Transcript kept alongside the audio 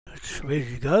it's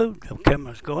ready to go. The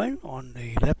camera's going on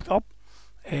the laptop,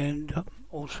 and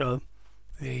also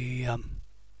the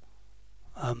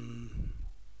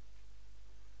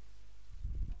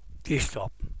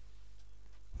desktop.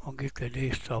 I'll get the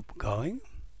desktop going.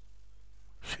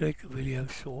 Select the video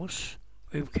source,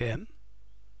 webcam,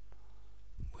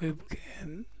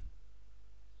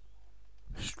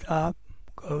 start,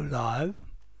 go live.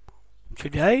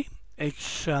 Today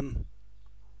it's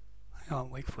I'll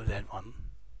wait for that one.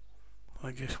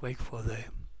 I'll just wait for the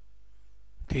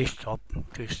desktop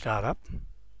to start up.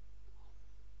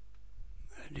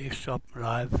 The desktop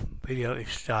live video is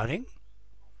starting.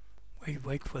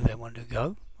 Wait for that one to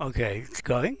go. Okay, it's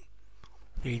going.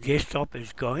 The desktop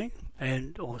is going,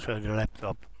 and also the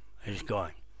laptop is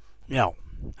going. Now,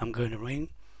 I'm going to ring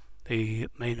the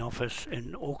main office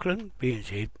in Auckland,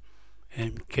 BNZ,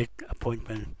 and get an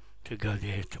appointment to go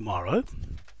there tomorrow.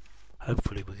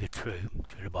 Hopefully we get through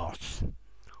to the boss.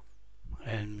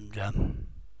 And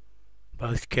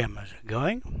both cameras are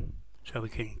going, so we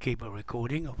can keep a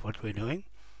recording of what we're doing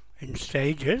in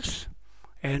stages.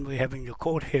 And we're having the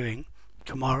court hearing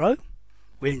tomorrow,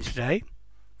 Wednesday,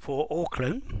 for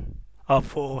Auckland,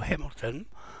 for Hamilton,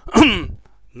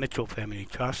 Mitchell Family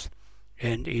Trust,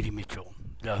 and Eddie Mitchell,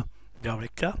 the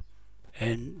director,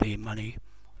 and the money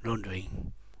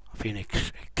laundering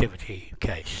Phoenix activity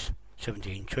case,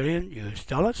 17 trillion US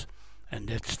dollars, and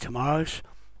that's tomorrow's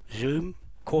Zoom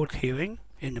court hearing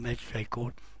in the Magistrate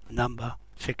Court number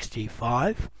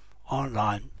 65,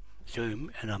 online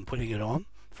Zoom, and I'm putting it on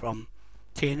from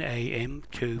 10 a.m.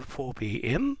 to 4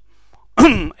 p.m.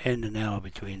 and an hour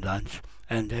between lunch,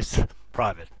 and that's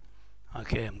private.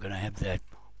 Okay, I'm going to have that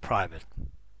private.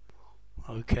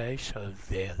 Okay, so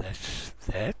there, that's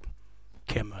that.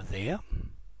 Camera there.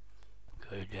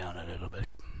 Go down a little bit.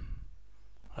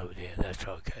 Over there, that's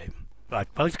okay. Right,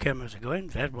 both cameras are going,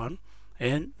 that one,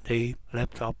 and the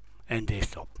laptop and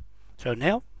desktop. So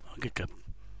now, I'll get the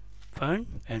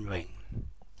phone and ring.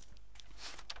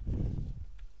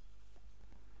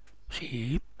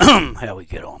 See how we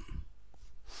get on.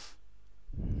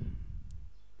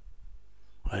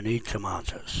 I need some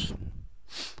answers.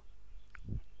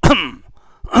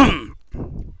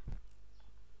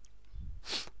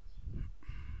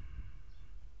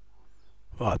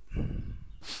 Right.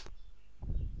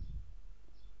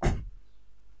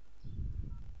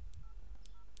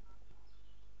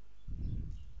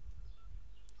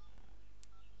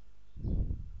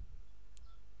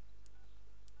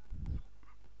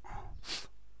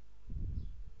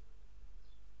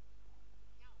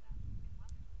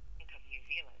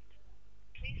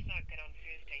 Please note that on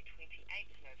Thursday,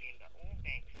 28th November, all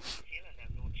banks in New Zealand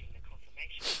are launching the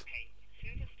Confirmation Pay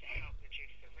service to help reduce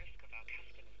the risk of our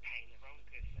customers paying the wrong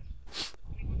person.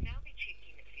 We will now be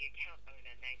checking if the account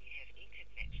owner name you have entered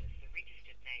matches the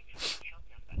registered name for the account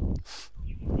number.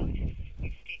 You will notice this new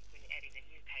step when adding a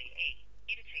new payee,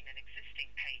 editing an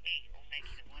existing payee, or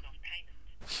making a one-off payment.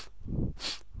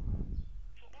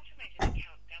 For automated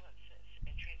account balances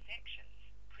and transactions,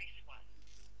 press 1.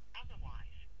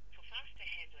 Otherwise, for faster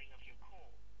handling of your call,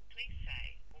 please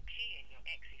say or key in your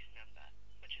access number,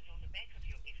 which is on the back of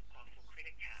your EFTPOS or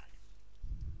credit card.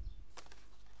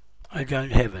 I don't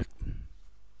have it.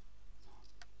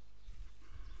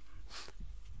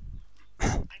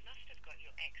 I must have got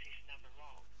your access number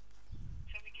wrong.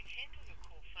 So we can handle your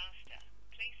call faster,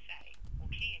 please say or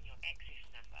key in your access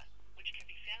number, which can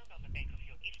be found on the back of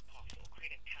your EFTPOS or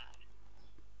credit card.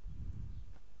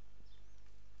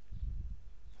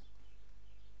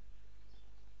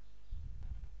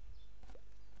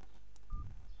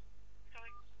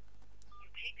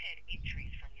 Your keypad entries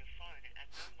from your phone are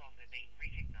no longer being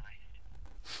recognised.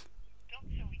 Not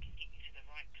so we can get you to the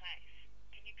right place.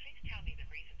 Can you please tell me the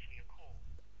reason for your call?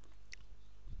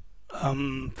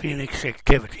 Phoenix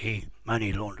activity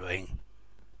money laundering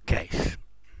case.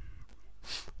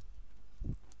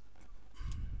 And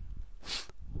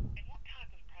what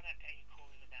type of product are you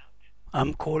calling about?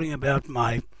 I'm calling about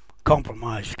my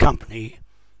compromised company.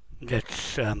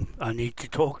 That's I need to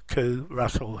talk to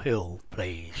Russell Hill,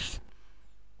 please.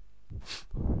 Your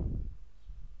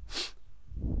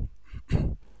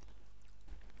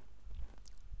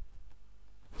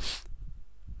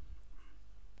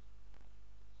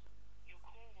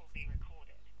call will be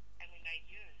recorded, and we may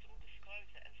use or disclose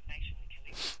the information we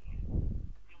collect from you.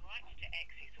 Your rights to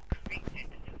access or correct that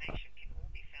information can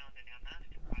all be found in our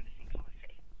master privacy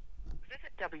policy.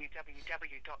 Visit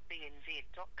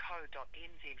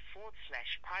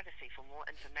www.bnz.co.nz/privacy for more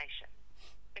information.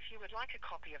 If you would like a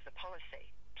copy of the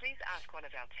policy, please ask one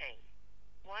of our team.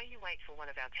 While you wait for one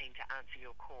of our team to answer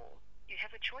your call, you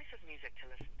have a choice of music to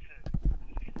listen to.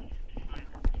 You can listen to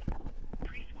silence.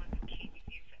 Press 1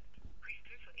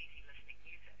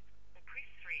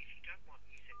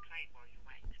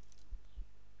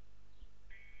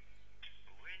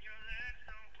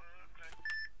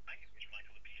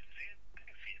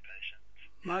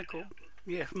 Michael.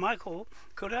 Yes, Michael,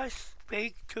 could I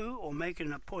speak to or make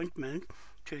an appointment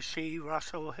to see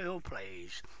Russell Hill,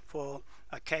 please, for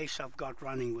a case I've got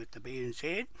running with the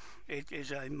BNZ? It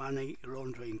is a money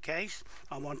laundering case.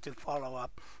 I want to follow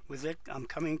up with it. I'm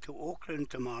coming to Auckland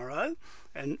tomorrow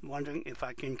and wondering if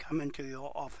I can come into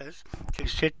your office to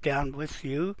sit down with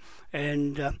you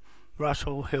and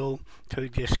Russell Hill to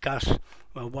discuss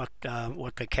what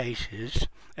the case is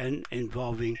and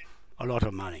involving a lot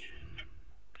of money.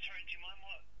 Sorry, do you mind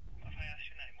if I ask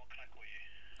your name? What can I call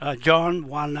you? John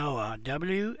Wanoa,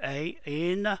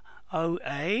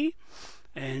 Wanoa,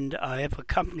 and I have a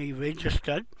company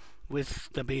registered with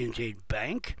the BNZ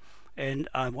Bank, and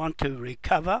I want to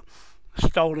recover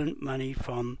stolen money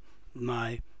from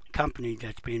my company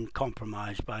that's been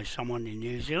compromised by someone in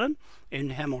New Zealand, in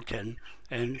Hamilton,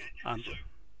 and Russell's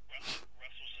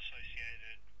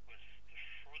associated with the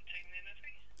fraud team then, is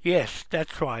he? yes,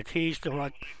 that's right. He's the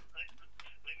right.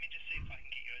 Let me just see if I can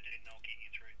get you a date and I'll get you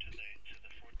through to the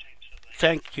fraud team so they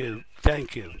Thank you, can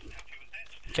help you with that.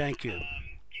 thank you. Yeah,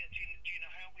 do you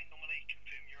know how we normally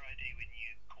confirm your ID when you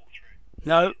call through?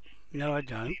 No, I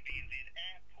don't. Do you BNZ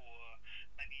app or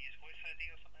maybe use Voice ID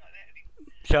or something like that?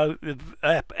 So the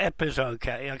app is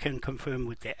okay. I can confirm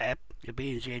with the app, the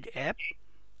BNZ app. You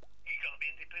got the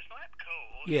BNZ personal app? Cool.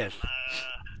 Awesome. Yes.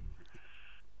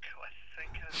 Cool. I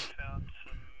think I've found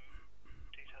some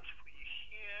details for you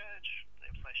here. Just the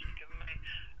information you've given me.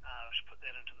 I'll just put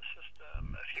that into the system.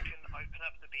 If you can open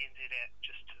up the BNZ app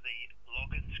just to the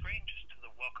login screen, just to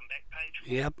the welcome back page.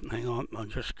 Yep, hang on. I'll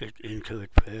just get into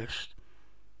it first.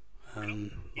 Yeah, so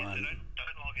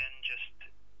don't log in, just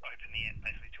open the app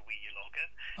basically to where you log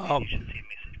in. Oh, You should see a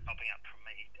message popping up from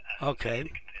me. okay.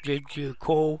 Did you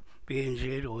call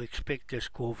BNZ or expect this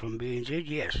call from BNZ?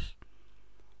 Yes.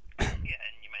 Yeah,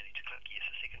 and you may need to click yes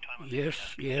a second time.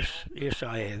 Yes,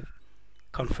 I have.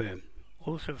 Confirm.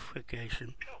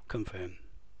 Authentication, confirm.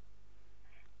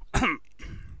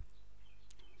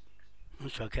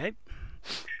 It's okay.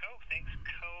 Cool, thanks,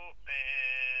 cool.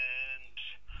 And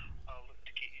I'll look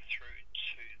to get you through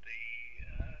to the...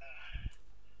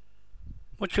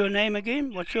 What's your name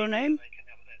again? What's your name? They can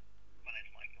help with that. My name's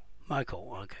Michael.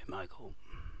 Michael. Okay, Michael.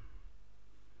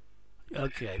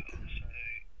 Okay. So,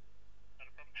 not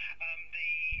a problem. The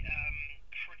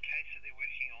fraud case that they're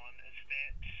working on, is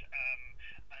that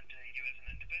under you as an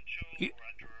individual or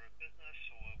under a business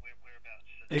or whereabouts?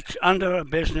 It's under a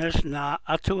business, Ngā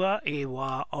Atua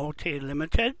Iwa Aote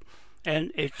Limited,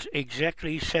 and it's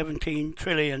exactly 17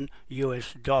 trillion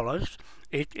US dollars.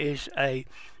 It is a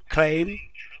claim.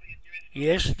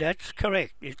 Yes, that's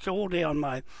correct. It's all there on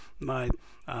my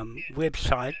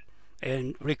website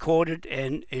and recorded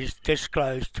and is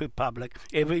disclosed to public.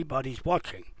 Everybody's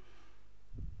watching.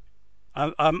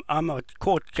 I'm a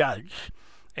court judge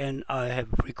and I have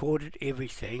recorded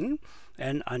everything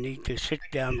and I need to sit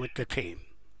down with the team.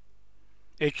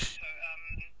 It's So,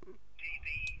 the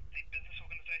business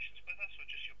organisation's with us or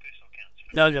just your personal accounts?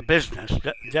 no, the business.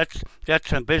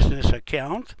 That's a business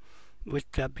account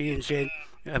with BNZ.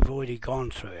 Have already gone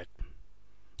through it.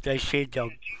 They said they'll.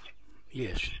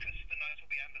 Yes. Just because the notes will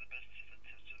be under the business if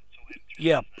it's all happened through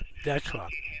Yep, the business. that's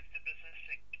right. Do you have the business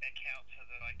account so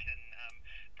that I can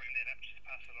bring that up, just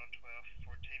pass it on to our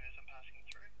fraud team as I'm passing it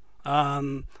through?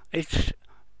 It's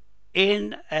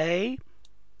NA.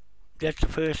 That's the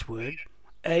first word.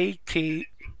 AT. You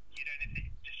don't have the,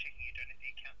 just checking, you don't have the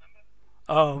account number?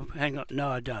 Oh, hang on. No,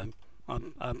 I don't.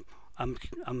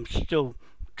 I'm still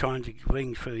trying to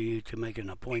ring for you to make an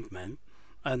appointment.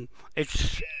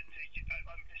 It's Yeah, I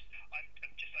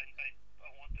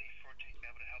want the fraud team to be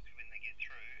able to help you when they get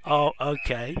through. oh,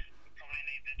 okay. Probably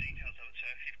need the details of it. So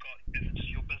if it's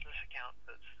your business account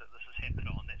that this has happened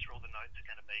on, that's where all the notes are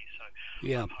going to be. So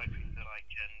Yeah. I'm hoping that I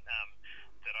can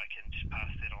just pass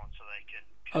that on so they can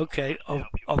Okay. help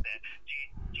you with that. Do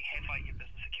you have like your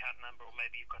business account number, or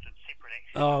maybe you've got a separate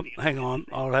access? Oh, to the hang on.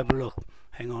 I'll have a look.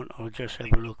 Hang on. I'll just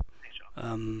have a look.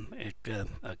 At the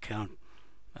account.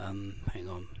 Hang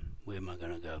on. Where am I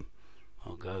going to go?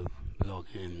 I'll go log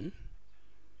in.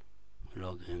 Hang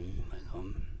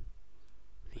on.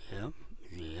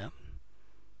 Here.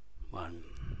 One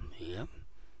here.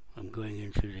 I'm going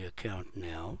into the account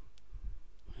now.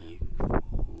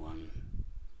 841.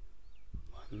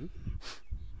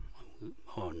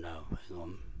 Oh no, hang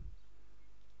on.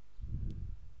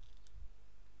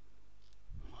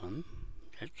 One.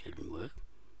 That didn't work.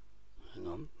 Hang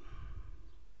on.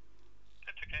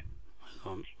 That's okay. Hang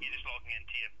on. You're just logging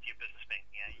into your business bank,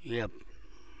 yeah? Yep.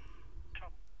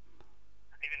 Cool.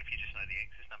 Even if you just know the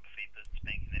access number for your business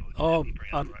bank, that would Oh,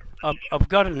 bring up the right I've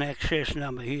got an access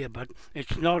number here, but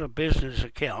it's not a business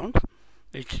account.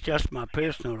 It's just my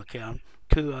personal account,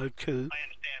 202. I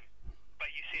understand, but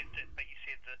you said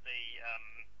that the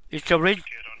It's a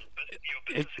secured on your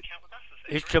business account with us.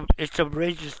 Is that correct? it's a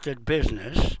registered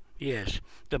business. Yes,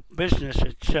 the business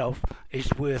itself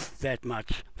is worth that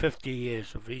much. 50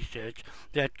 years of research.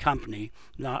 That company,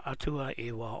 Atua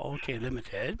Ewa Aote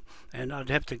Limited, and I'd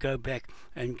have to go back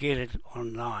and get it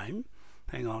online.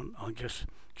 Hang on, I'll just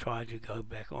try to go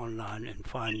back online and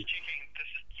find. Just checking.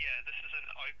 This is an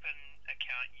open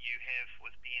account you have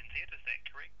with BNZ. Is that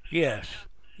correct? Yes,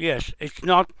 yes. It's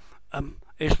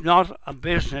not a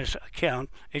business account.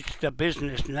 It's the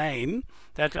business name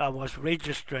that I was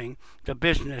registering the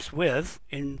business with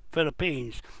in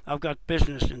Philippines. I've got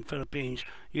business in Philippines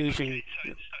using. Okay,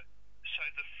 so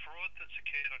the fraud that's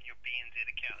occurred on your BNZ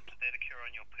account, did that occur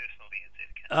on your personal BNZ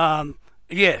account?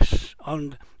 Yes,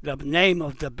 on the name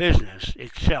of the business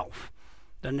itself.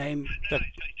 The name. No, yeah, I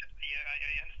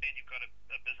understand you've got a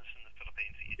business in the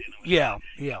Philippines that you're dealing with. Yeah.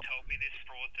 You told me there's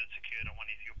fraud that's occurred on one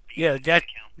of your Yeah, BNZ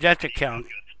accounts. that account.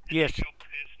 Yes. Your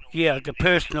personal Yeah, the BNZ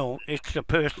personal. It's the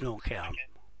personal account.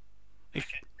 Okay.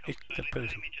 It's So the let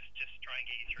personal. me just try and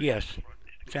get you through Yes. the fraud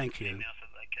investigation Thank you. now so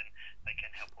that they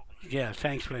can help organize. Yeah,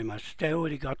 thanks very much. They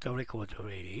already got the records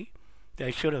already.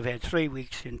 They should have had 3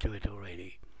 weeks into it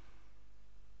already.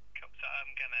 Cool. So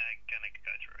I'm gonna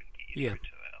go through and get you Yeah. through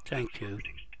to Thank you.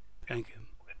 Thank you.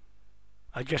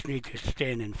 I just need to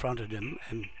stand in front of them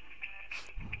and.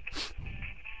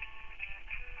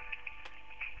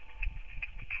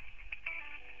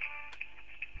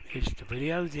 Here's the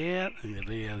video there and the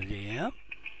video there.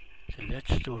 So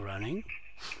that's still running.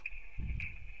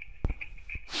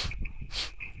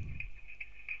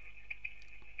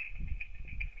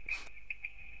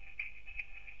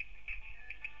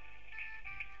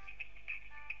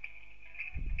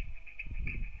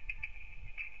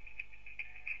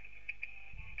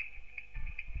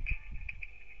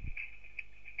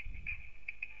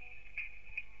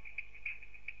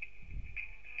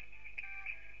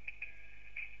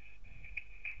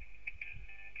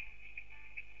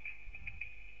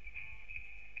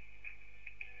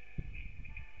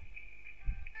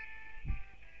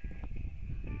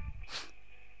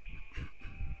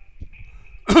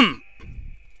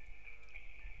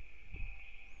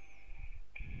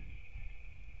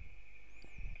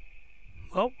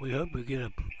 Well, we hope we get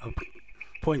a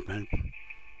appointment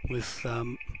with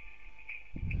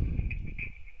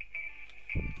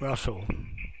Russell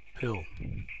Hill.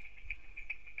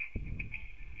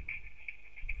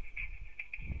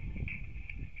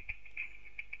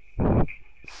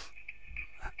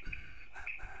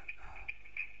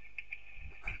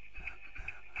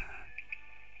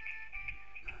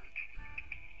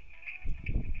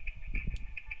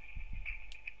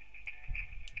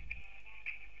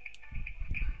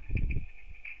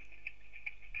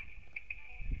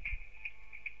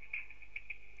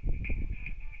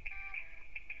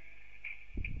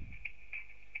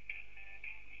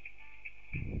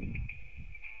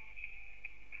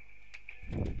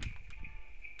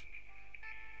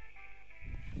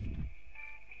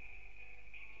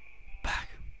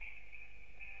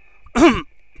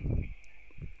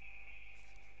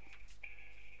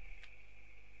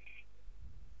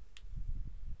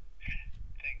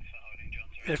 Thanks for holding, John.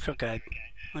 Sorry. That's okay.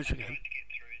 That's I'm okay. trying to get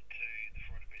through to the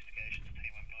fraud investigations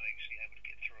team. I'm not actually able to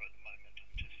get through at the moment.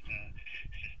 I'm just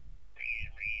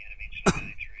ringing and eventually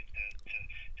going through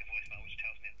to voicemail, which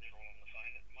tells me that they're all on the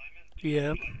phone at the moment.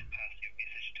 Yeah. I'd like to pass your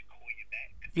message to call you back.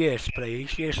 Yes, please.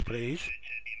 Yes, please. To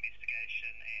the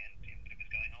investigation and whatever's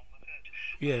going on with it.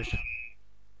 Yes.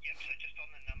 Yep, so just on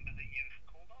the number that you've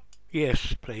called on?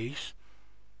 Yes, please.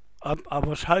 I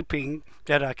was hoping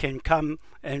that I can come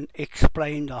and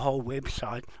explain the whole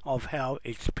website of how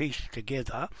it's pieced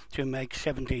together to make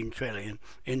 17 trillion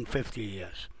in 50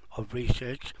 years of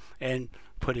research and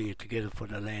putting it together for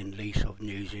the land lease of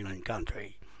New Zealand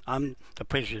country. I'm the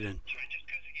president. Sorry, just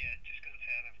because it's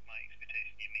out of my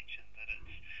expertise, you mentioned that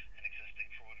it's an existing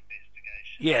fraud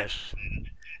investigation. Yes.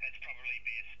 It's probably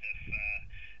best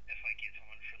if I get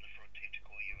someone from the fraud team to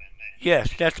call you and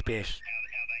Yes, that's best. how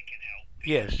they can help.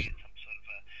 Yes. Get some sort of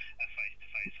a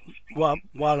face-to-face or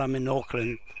While I'm in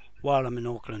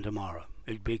Auckland tomorrow,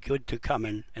 it'd be good to come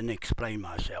in and explain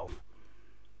myself.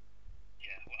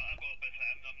 yeah, but I'm not.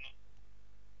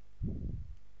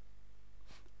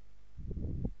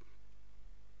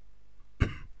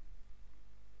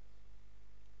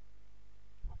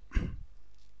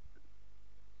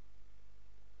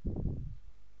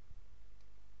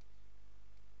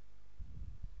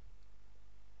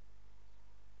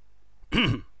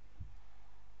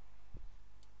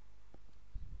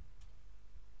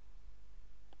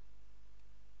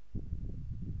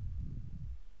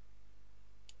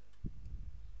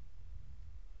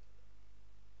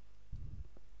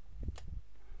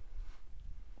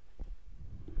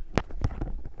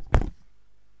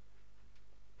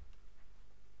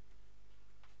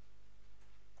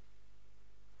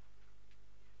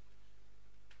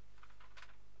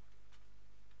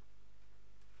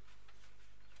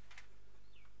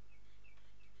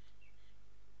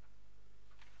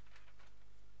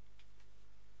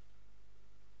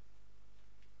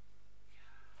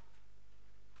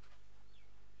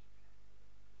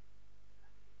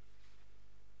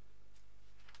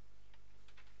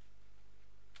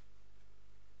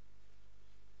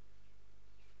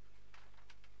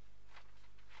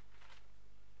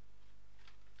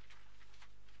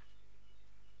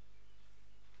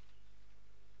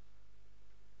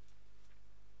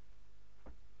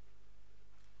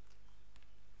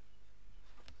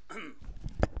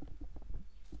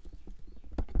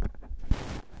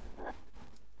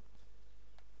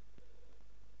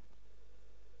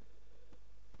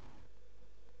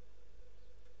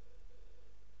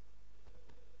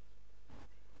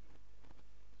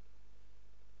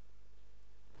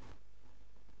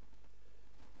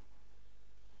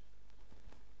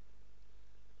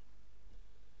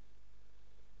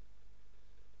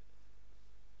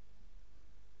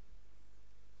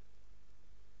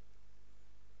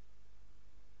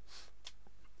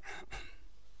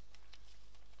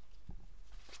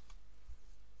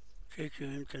 Check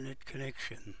your internet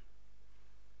connection.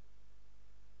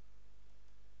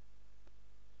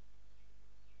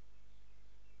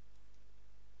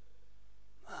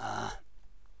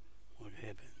 What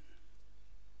happened?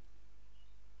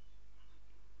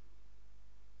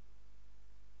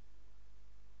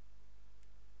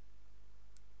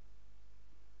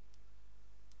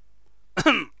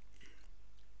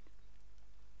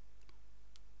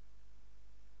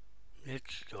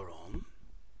 It's still on.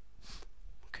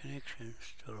 Connection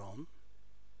still on.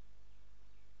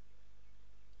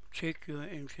 Check your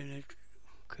internet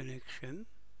connection.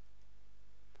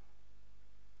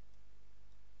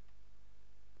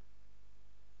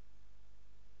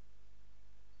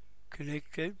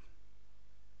 Connected.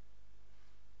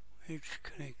 It's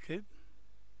connected.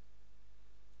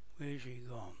 Where's he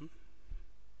gone?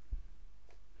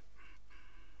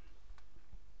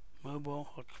 Mobile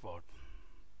hotspot.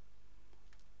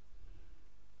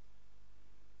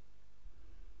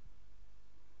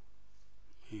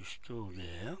 He's still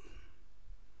there.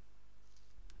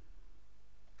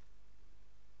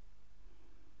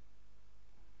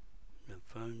 The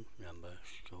phone number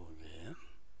is still there.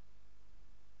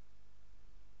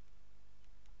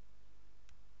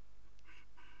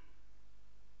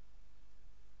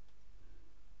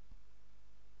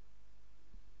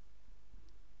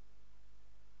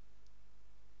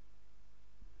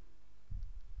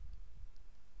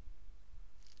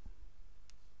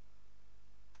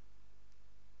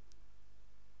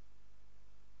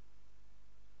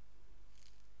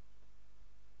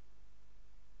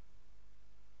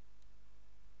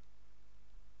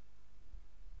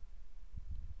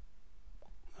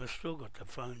 I've still got the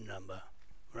phone number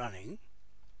running.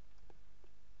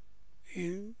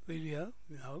 In video,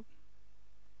 no.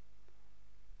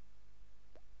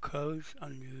 Close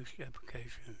unused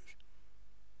applications.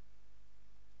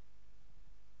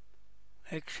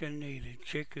 Action needed.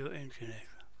 Check your internet.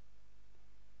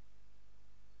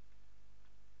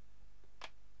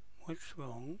 What's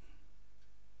wrong?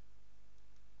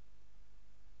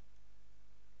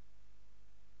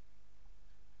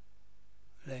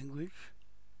 Language.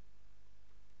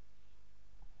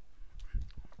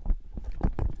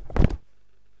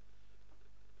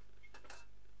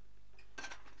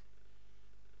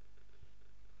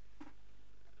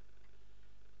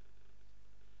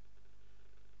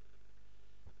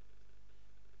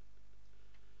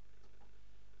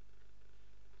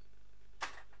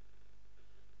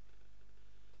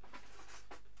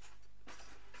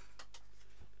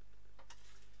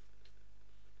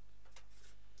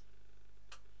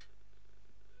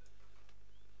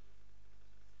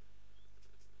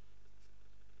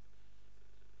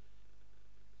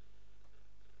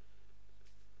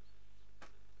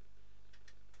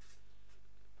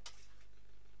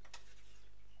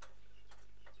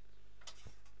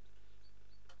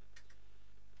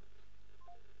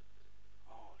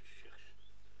 Oh,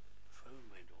 shucks. Phone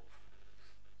went off.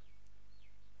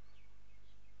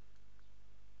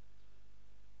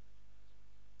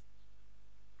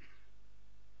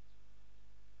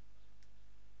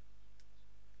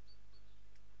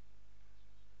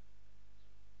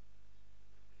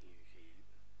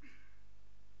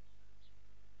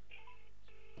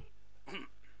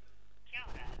 Kia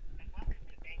ora, and welcome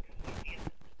to Bank of New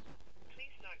Zealand.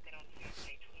 Please note that on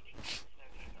Thursday, 28th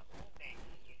November, all banks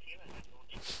in New Zealand are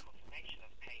launching a confirmation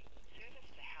of pay service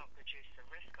to help reduce the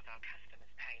risk of our customers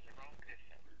paying the wrong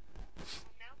person. We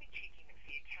will now be checking if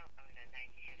the account owner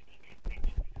name you have entered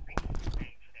matches the registered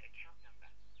name for that account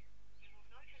number. You will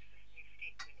notice this new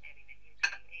step when adding a new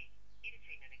payee,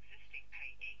 editing an existing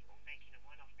payee, or making a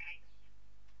one-off payment.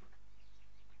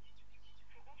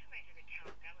 For automated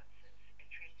account balances and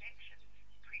transactions,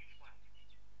 press 1.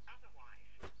 Otherwise,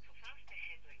 for faster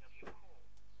handling of your call,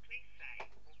 please say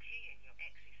or key in your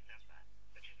access number,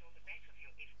 which is on the back of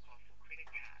your EFTPOS or credit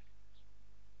card.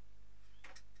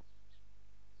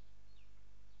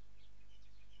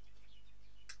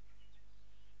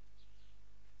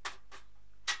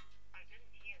 I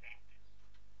didn't hear that.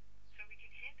 So we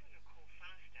can handle your call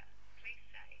faster, please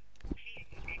say or key in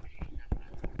your access number,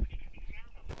 which can be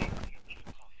found on the back of your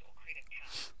EFTPOS or credit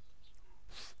card.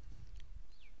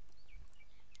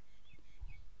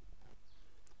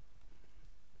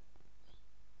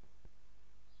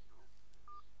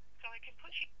 So I can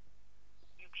put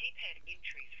your keypad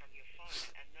entries from your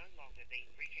phone are no longer being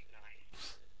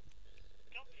recognised.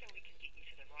 Not so we can get you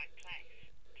to the right place.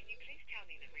 Can you please tell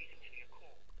me the reason for your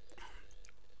call?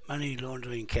 Money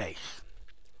laundering case.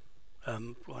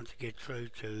 Want to get through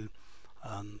to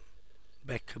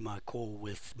back to my call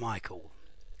with Michael,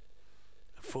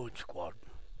 the fraud squad.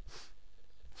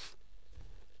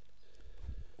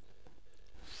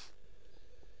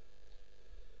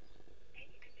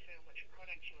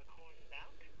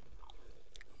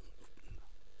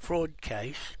 fraud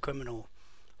case, criminal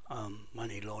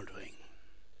money laundering.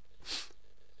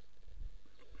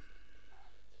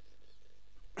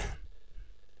 I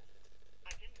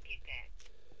didn't get that.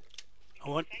 I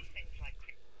want Say things like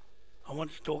I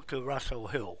want to talk to Russell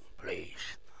Hill,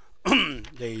 please.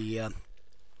 The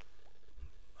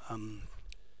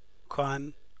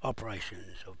crime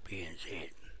operations of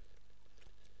BNZ.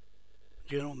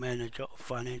 General Manager of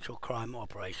Financial Crime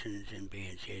Operations in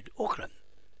BNZ, Auckland.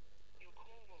 your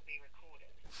call will be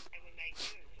recorded, and we may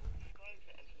use or disclose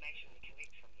the information we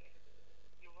collect from you.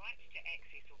 Your rights to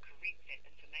access or correct that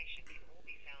information can all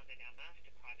be found in our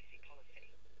master privacy policy.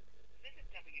 Visit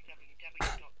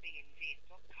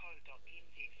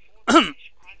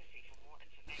www.bnz.co.nz/privacy for more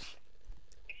information.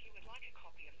 If you would like a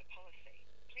copy of the policy,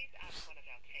 please ask one of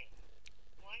our team.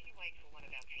 While you wait for one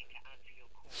of our team to answer your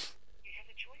call, you have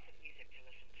a choice of music to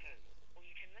listen to, or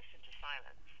you can listen to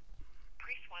silence.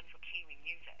 Press 1 for Kiwi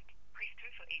music, press 2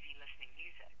 for easy listening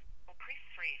music, or press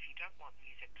 3 if you don't want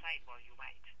music played while you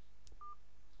wait.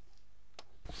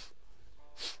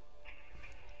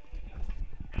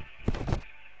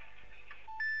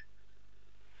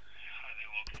 Hi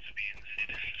there, welcome to BNZ.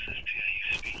 This is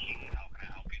PA speaking. How can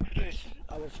I help you today? Yes,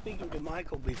 I was speaking to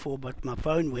Michael before, but my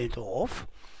phone went off,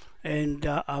 and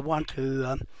I want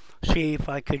to see if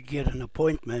I could get an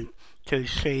appointment to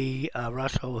see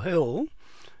Russell Hill.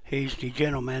 He's the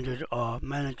General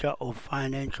Manager of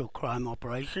Financial Crime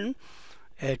Operation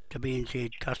at the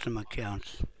BNZ Customer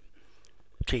Accounts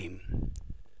team.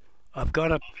 I've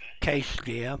got a case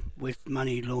there with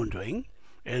money laundering,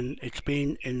 and it's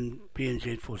been in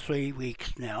BNZ for 3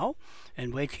 weeks now,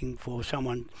 and waiting for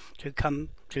someone to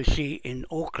come to see in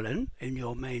Auckland, in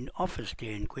your main office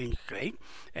there in Queen Street,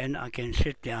 and I can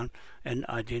sit down and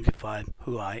identify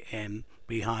who I am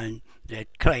behind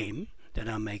that claim that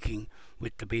I'm making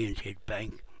with the BNZ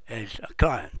Bank as a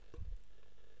client.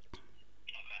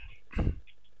 Okay. Cool.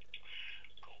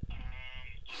 I'll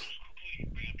just quickly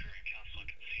bring up your account so I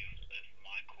can see if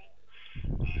Michael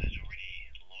has already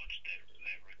lodged that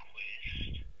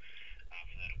request for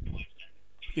that appointment.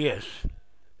 Yes.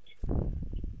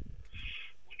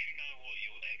 Would you know what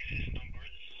your access number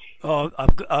is? Oh,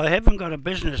 I haven't got a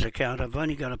business account, I've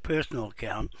only got a personal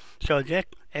account, so that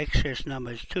access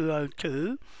number is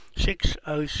 202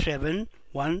 607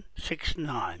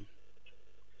 169.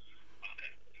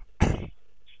 Okay.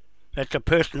 That's a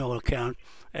personal account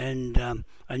and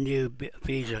a new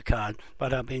Visa card,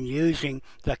 but I've been using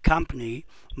the company,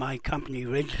 my company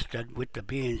registered with the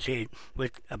BNZ,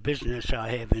 with a business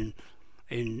I have in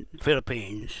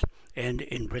Philippines and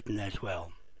in Britain as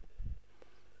well.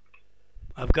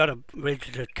 I've got a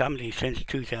registered company since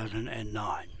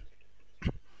 2009.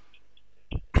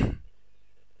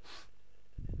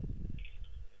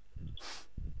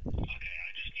 Okay,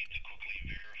 I just need to quickly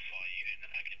verify you and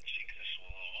then I can check this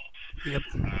all off. Yep.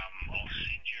 I'll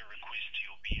send you a request to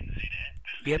your BNZ app.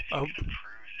 Yep. If you can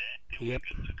approve that, then Yep.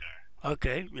 we're good to go.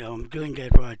 Okay, yeah, I'm doing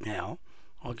that right now.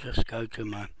 I'll just go to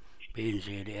my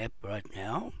BNZ app right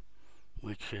now,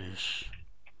 which is,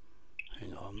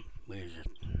 hang on, where is it?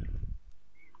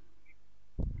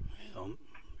 Hang on,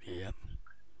 yep.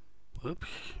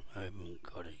 Whoops, I haven't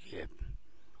got it yet.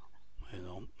 Hang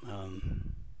on,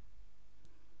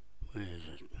 where is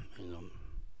it? Hang on.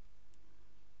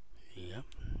 Yep,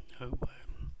 oh,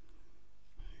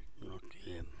 not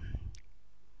here.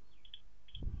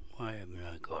 Why haven't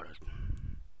I got it?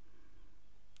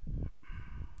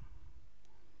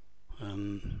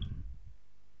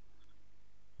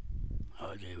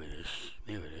 Oh, there it is.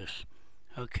 There it is.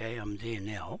 Okay, I'm there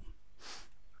now.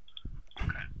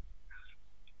 Okay.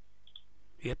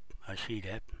 Yep, I see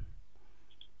that.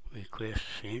 Request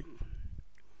sent.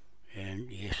 And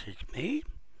yes, it's me.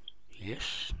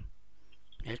 Yes,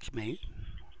 that's me.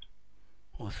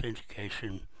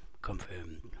 Authentication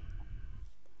confirmed.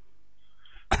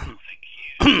 Thank you.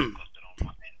 I've got that on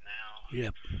my end now.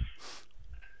 Yep.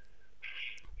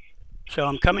 So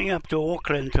I'm coming up to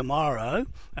Auckland tomorrow.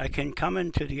 I can come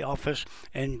into the office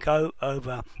and go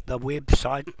over the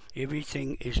website.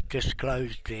 Everything is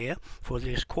disclosed there for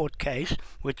this court case,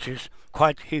 which is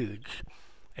quite huge.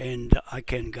 And I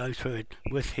can go through it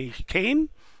with his team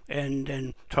and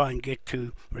then try and get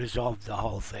to resolve the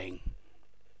whole thing.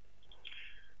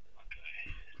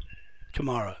 Okay.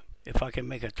 Tomorrow. If I can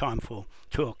make a time for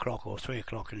 2 o'clock or 3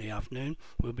 o'clock in the afternoon,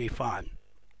 we'll be fine.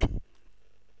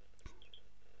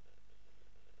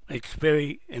 It's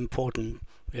very important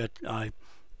that I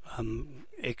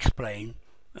explain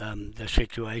the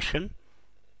situation,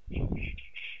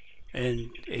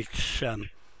 and it's a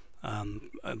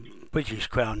British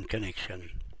Crown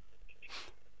connection.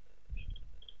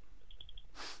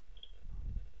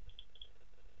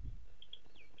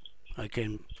 I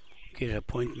can get an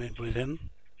appointment with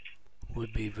him,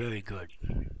 would be very good.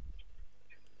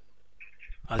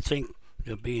 I think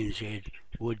the BNZ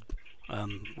would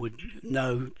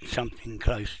know something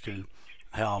close to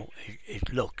how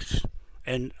it looks,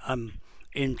 and I'm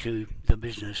into the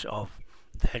business of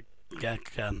that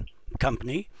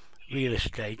company, real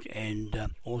estate, and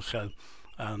also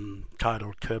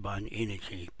tidal turbine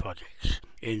energy projects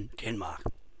in Denmark,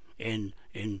 in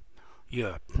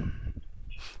Europe,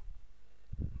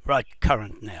 right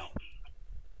current now.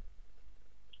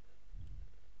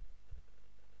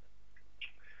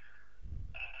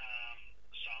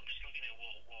 So I'm just looking at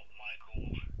what Michael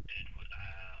did with,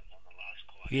 on the last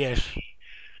call. Yes.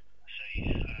 So he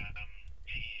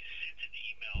sent an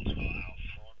email to our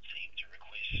fraud team to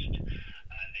request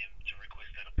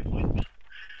that appointment.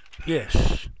 Yes. So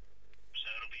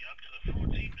it'll be up to the fraud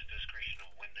team's discretion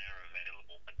of when they're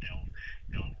available, but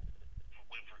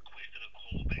we've requested a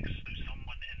call back, so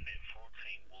someone in that fraud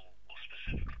team will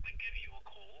specifically give you a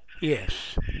call to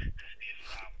Yes. see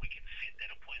if we can set that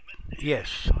appointment.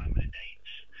 Yes. Time and date.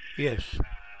 Yes.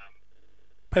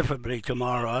 Preferably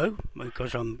tomorrow,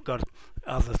 because I've got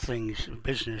other things,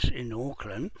 business in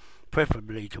Auckland.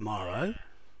 Preferably tomorrow,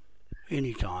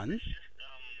 anytime. I'm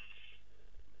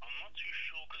not too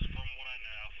sure, because from what I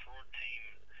know, our fraud team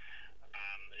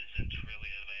isn't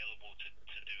really available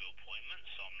to do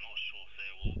appointments, so I'm not sure if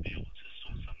they will be able to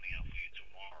sort something out for you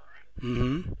tomorrow.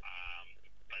 Mm-hmm.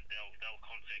 But they'll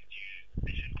contact you.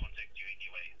 They should contact you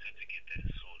anyway to get that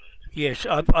sorted. Yes,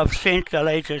 I've sent the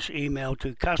latest email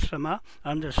to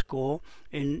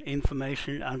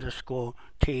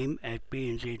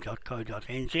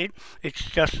customer_information_team@bnz.co.nz. It's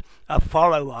just a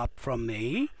follow-up from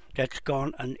me. That's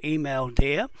gone an email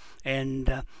there,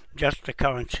 and just the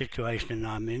current situation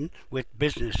I'm in with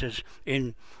businesses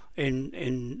in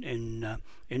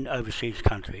overseas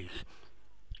countries.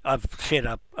 I've set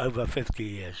up over 50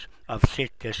 years. I've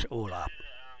set this all up.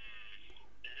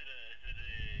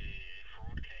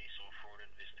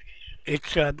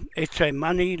 It's a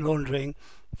money laundering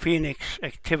Phoenix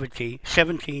activity,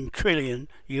 $17 trillion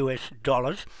US,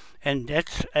 and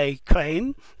that's a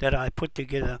claim that I put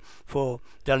together for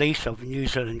the lease of New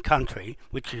Zealand country,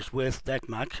 which is worth that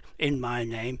much in my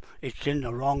name. It's in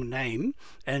the wrong name,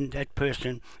 and that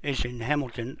person is in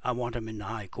Hamilton. I want him in the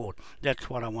High Court. That's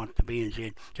what I want the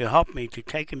BNZ to help me, to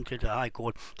take him to the High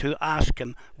Court, to ask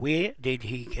him where did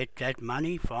he get that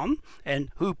money from and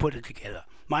who put it together.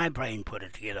 My brain put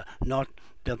it together, not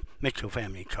the Mitchell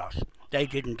Family Trust. They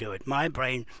didn't do it. My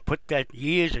brain put that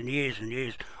years and years and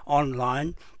years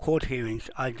online, court hearings.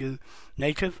 I do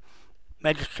native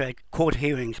magistrate court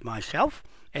hearings myself,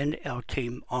 and our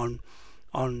team on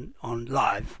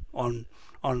live, on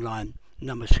online,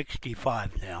 number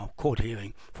 65 now, court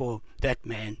hearing for that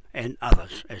man and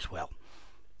others as well.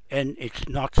 And it's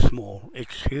not small,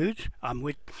 it's huge. I'm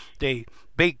with the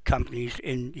big companies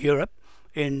in Europe,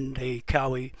 in the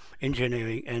Cowie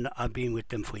engineering, and I've been with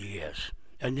them for years.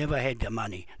 I never had the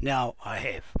money. Now I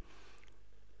have.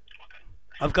 Okay.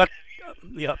 I've got.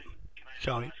 Yeah.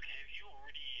 Sorry. Have you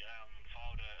already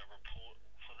filed a report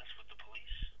for this with the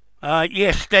police?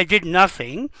 Yes, they did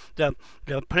nothing. The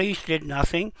police did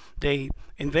nothing. The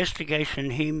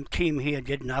investigation team here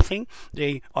did nothing.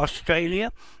 The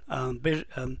Australia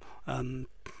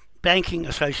Banking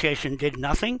Association did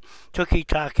nothing.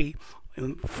 Tuki-Taki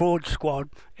fraud squad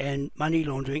and money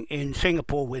laundering in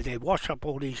Singapore, where they wash up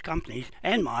all these companies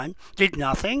and mine, did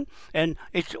nothing. And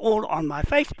it's all on my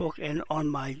Facebook and on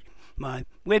my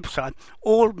website,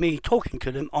 all me talking to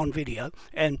them on video,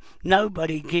 and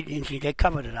nobody did anything. They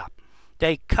covered it up.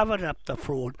 They covered up the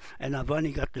fraud, and I've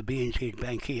only got the BNZ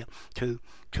Bank here to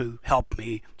help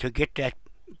me to get that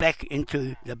back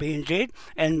into the BNZ,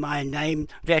 and my name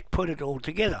that put it all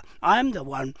together. I'm the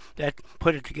one that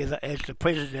put it together as the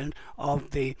president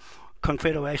of the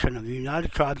Confederation of the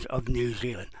United Tribes of New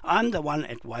Zealand. I'm the one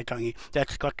at Waitangi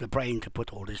that's got the brain to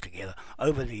put all this together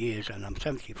over the years, and I'm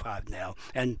 75 now,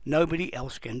 and nobody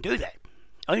else can do that.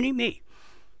 Only me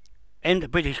and the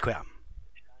British Crown.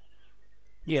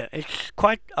 Yeah, it's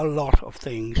quite a lot of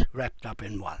things wrapped up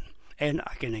in one. And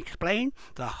I can explain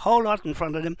the whole lot in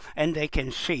front of them, and they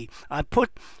can see. I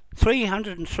put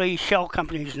 303 shell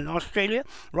companies in Australia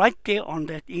right there on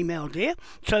that email there,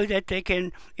 so that they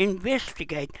can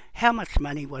investigate how much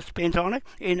money was spent on it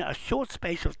in a short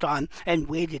space of time, and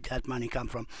where did that money come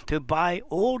from, to buy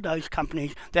all those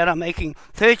companies that are making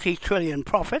 30 trillion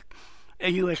profit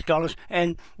US dollars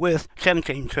and worth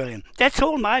 17 trillion. That's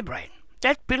all my brain.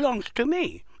 That belongs to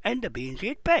me and the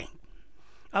BNZ Bank.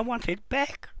 I want it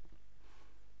back.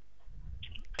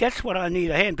 That's what I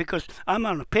need a hand because I'm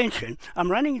on a pension.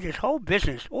 I'm running this whole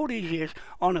business all these years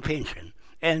on a pension.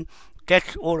 And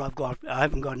that's all I've got. I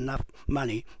haven't got enough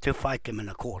money to fight them in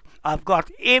a court. I've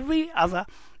got every other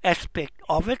aspect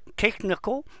of it,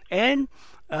 technical and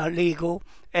legal,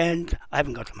 and I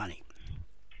haven't got the money.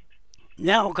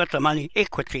 Now I've got the money,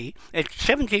 equity, it's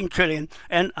 17 trillion,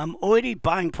 and I'm already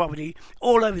buying property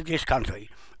all over this country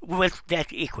with that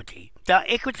equity. The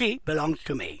equity belongs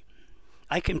to me.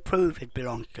 I can prove it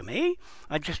belongs to me.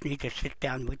 I just need to sit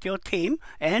down with your team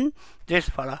and this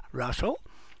fella, Russell,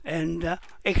 and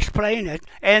explain it.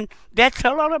 And that's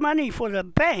a lot of money for the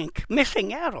bank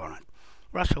missing out on it.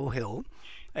 Russell Hill.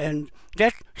 And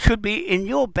that should be in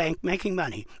your bank making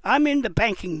money. I'm in the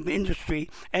banking industry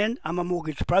and I'm a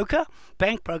mortgage broker,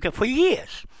 bank broker for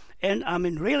years. And I'm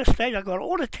in real estate. I've got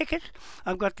all the tickets.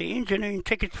 I've got the engineering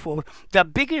tickets for the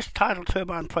biggest tidal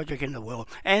turbine project in the world.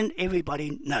 And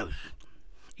everybody knows.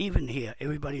 Even here,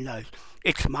 everybody knows.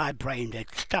 It's my brain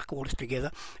that stuck all this together.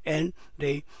 And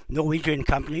the Norwegian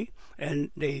company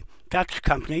and the Dutch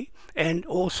company and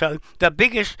also the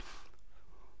biggest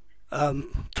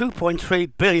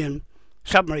 2.3 billion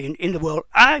submarine in the world.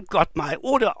 I've got my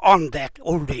order on that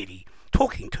already,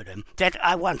 talking to them that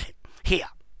I want it here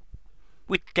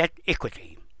with that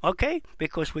equity, okay?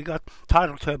 Because we got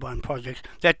tidal turbine projects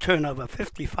that turn over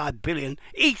 55 billion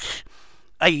each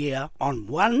a year on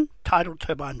one tidal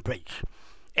turbine bridge,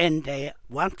 and they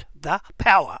want the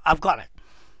power. I've got it.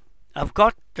 I've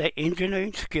got the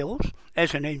engineering skills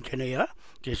as an engineer,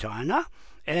 designer,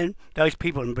 and those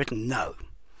people in Britain know.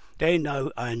 They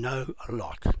know I know a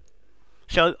lot.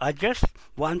 So I just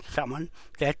want someone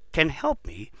that can help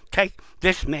me take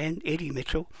this man, Eddie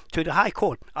Mitchell, to the High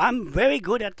Court. I'm very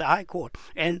good at the High Court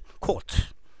and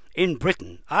courts in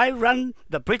Britain. I run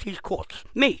the British courts.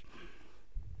 Me.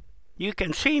 You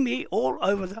can see me all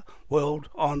over the world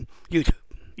on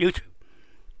YouTube.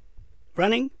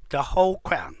 Running the whole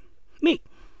crown. Me.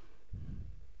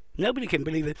 Nobody can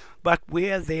believe it, but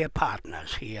we're their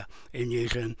partners here in New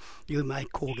Zealand. You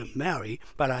might call them Maori,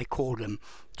 but I call them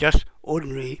just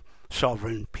ordinary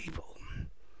sovereign people.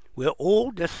 We're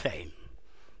all the same.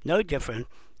 No different,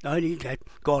 only that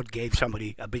God gave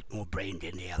somebody a bit more brain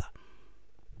than the other.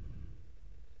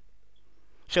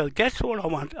 So that's all I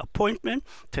want, appointment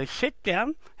to sit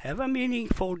down, have a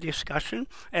meaningful discussion,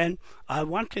 and I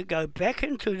want to go back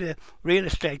into the real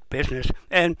estate business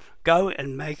and go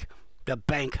and make the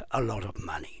bank a lot of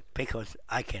money because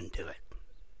I can do it.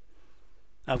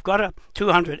 I've got a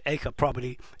 200-acre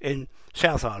property in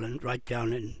South Island, right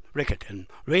down in Riccarton,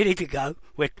 ready to go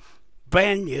with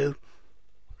brand new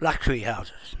luxury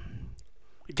houses.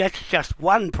 That's just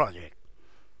one project.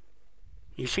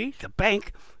 You see, the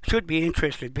bank should be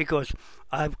interested because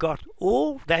I've got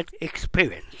all that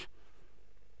experience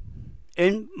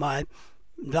in my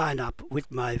lineup with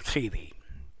my CV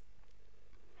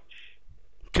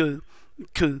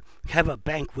to have a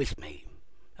bank with me.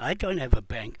 I don't have a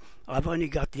bank. I've only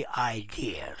got the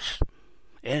ideas.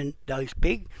 And those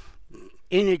big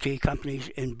energy companies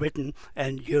in Britain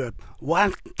and Europe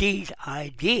want these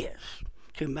ideas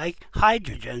to make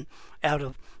hydrogen out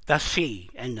of the sea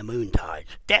and the moon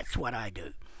tides. That's what I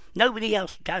do. Nobody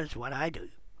else does what I do.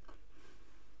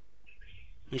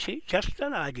 You see, just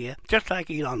an idea, just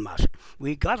like Elon Musk.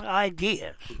 We got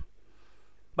ideas,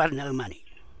 but no money.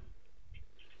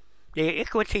 Their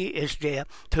equity is there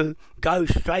to go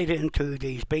straight into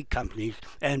these big companies,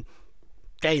 and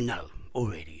they know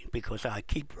already because I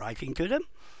keep writing to them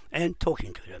and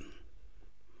talking to them.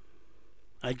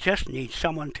 I just need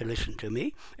someone to listen to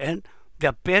me, and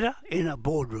they're better in a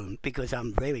boardroom because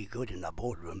I'm very good in a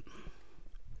boardroom.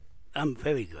 I'm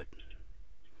very good.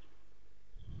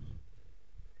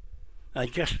 I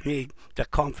just need the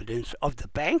confidence of the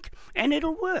bank, and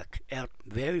it'll work out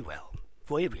very well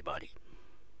for everybody.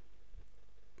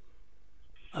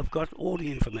 I've got all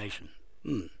the information.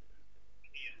 Yeah,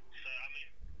 so I mean,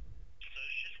 so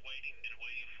it's just waiting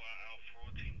for our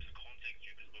fraud team to contact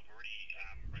you because we've already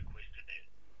requested that.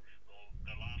 Well,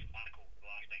 the last bank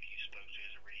you spoke to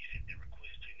has already sent their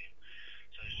request to them.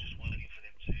 So it's just waiting for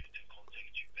them to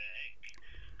contact you back.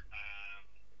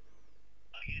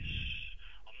 I guess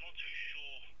I'm not too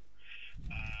sure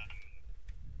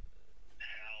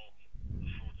how the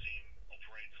fraud team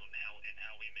operates on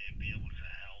how we may be able to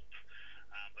help.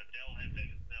 But they'll have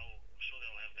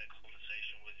that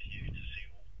conversation with you to see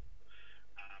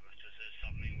if this is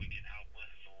something we can help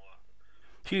with or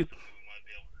something we might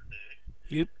be able to do.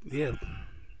 Yeah.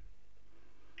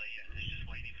 But yeah, it's just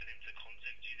waiting for them to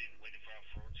contact you, then waiting for our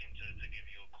fraud team to give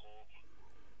you a call.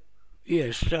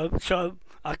 Yes, so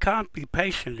I can't be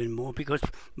patient anymore because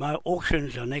my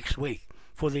auctions are next week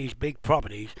for these big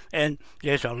properties, and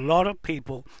there's a lot of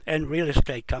people and real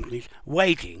estate companies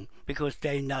waiting because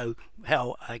they know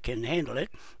how I can handle it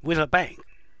with a bank.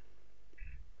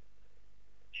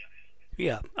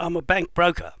 Yeah, I'm a bank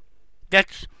broker.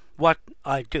 That's what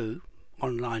I do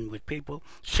online with people,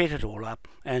 set it all up,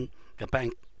 and the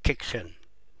bank kicks in.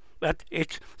 But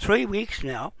it's 3 weeks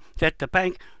now that the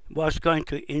bank was going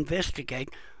to investigate.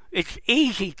 It's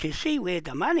easy to see where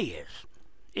the money is.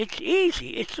 It's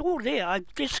easy. It's all there.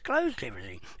 I've disclosed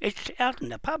everything. It's out in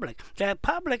the public. The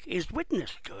public is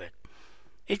witness to it.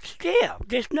 It's there.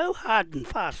 There's no hard and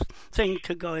fast thing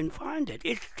to go and find it.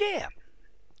 It's there.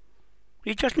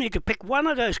 You just need to pick one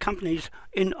of those companies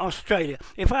in Australia.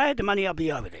 If I had the money, I'd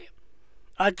be over there.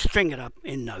 I'd string it up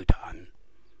in no time.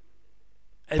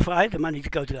 If I had the money to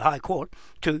go to the High Court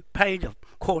to pay the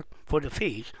court for the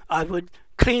fees, I would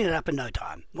clean it up in no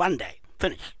time. One day.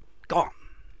 Finished. Gone.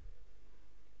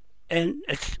 And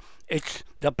it's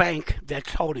the bank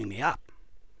that's holding me up.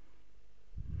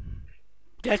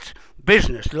 That's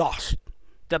business lost.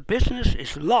 The business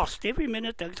is lost. Every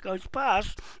minute that goes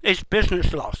past is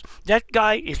business lost. That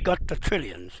guy has got the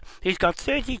trillions. He's got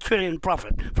 30 trillion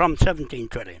profit from 17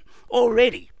 trillion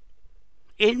already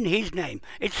in his name.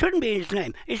 It shouldn't be in his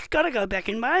name. It's got to go back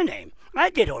in my name. I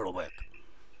did all the work.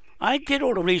 I did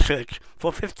all the research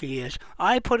for 50 years.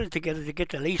 I put it together to get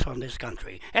the lease on this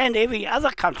country and every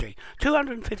other country.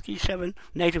 257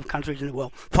 native countries in the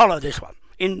world follow this one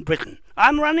in Britain.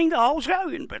 I'm running the whole show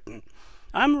in Britain.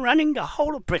 I'm running the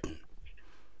whole of Britain.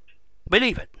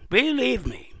 Believe it. Believe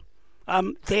me.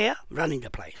 I'm there running the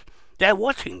place. They're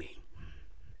watching me.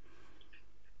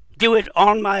 Do it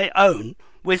on my own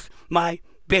with my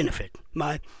benefit.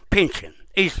 My pension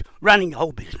is running the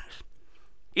whole business.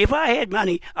 If I had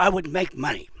money, I would make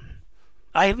money.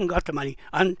 I haven't got the money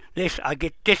unless I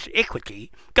get this equity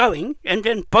going, and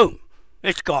then boom,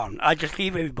 it's gone. I just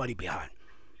leave everybody behind.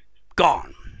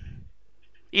 Gone.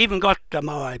 Even got the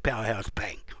Maui Powerhouse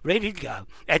Bank ready to go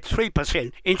at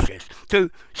 3% interest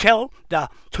to sell the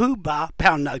 2 bar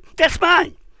pound note. That's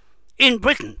mine. In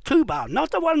Britain, 2 bar,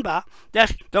 not the 1 bar.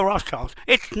 That's the Rothschilds.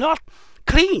 It's not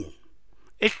clean.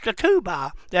 It's the 2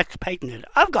 bar that's patented.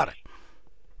 I've got it.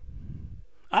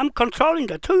 I'm controlling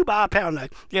the 2 bar pound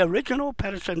note, the original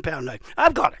Patterson pound note.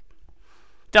 I've got it.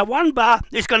 The 1 bar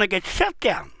is going to get shut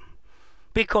down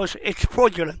because it's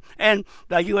fraudulent, and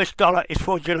the US dollar is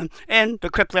fraudulent, and the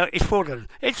crypto is fraudulent.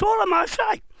 It's all on my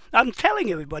site. I'm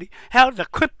telling everybody how the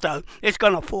crypto is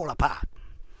going to fall apart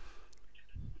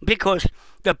because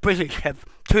the British have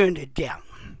turned it down.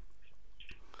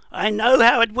 I know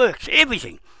how it works,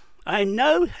 everything. I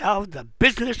know how the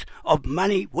business of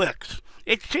money works.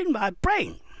 It's in my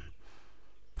brain.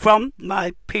 From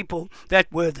my people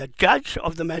that were the judge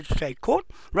of the Magistrate Court,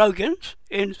 Rogans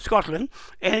in Scotland,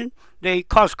 and the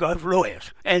Cosgrove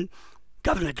lawyers, and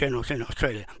Governor-Generals in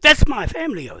Australia. That's my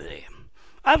family over there.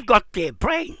 I've got their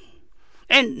brain,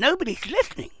 and nobody's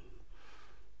listening.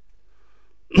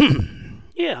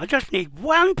 Yeah, I just need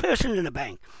one person in the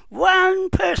bank.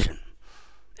 One person.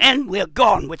 And we're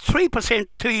gone with 3%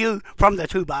 to you from the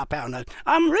 2 bar pound note.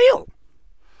 I'm real.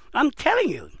 I'm telling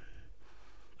you.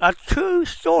 A true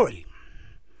story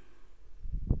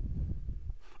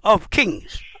of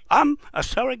kings. I'm a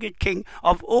surrogate king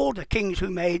of all the kings who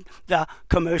made the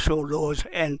commercial laws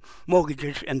and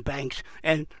mortgages and banks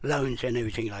and loans and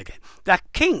everything like that. The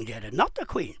king did it, not the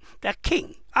queen. The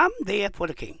king. I'm there for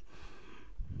the king.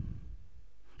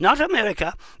 Not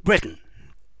America, Britain.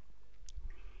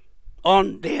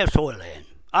 On their soil land.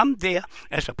 I'm there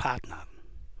as a partner.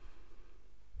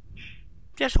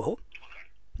 That's all.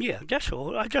 Yeah, that's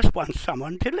all. I just want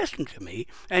someone to listen to me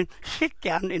and sit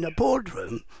down in a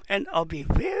boardroom, and I'll be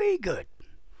very good.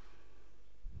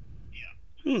 Yeah.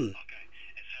 Okay.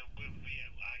 And so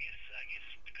I guess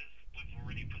because we've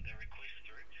already put that request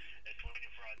through, it's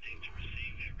waiting for our team to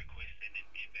receive that request and then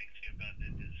get back to you about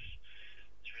that.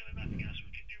 There's really nothing else we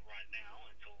can do right now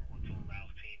until our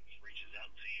team reaches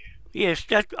out to you. Yes,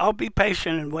 I'll be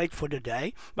patient and wait for the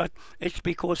day, but it's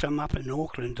because I'm up in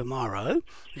Auckland tomorrow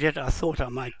that I thought I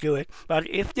might do it. But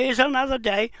if there's another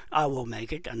day, I will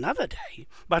make it another day.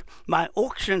 But my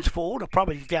auctions for all the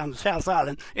properties down the South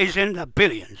Island is in the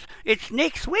billions. It's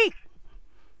next week.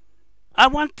 I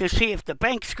want to see if the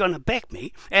bank's going to back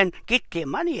me and get their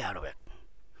money out of it.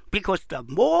 Because the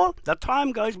more the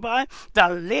time goes by, the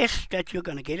less that you're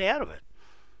going to get out of it.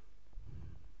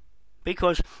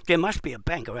 Because there must be a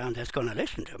bank around that's going to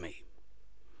listen to me.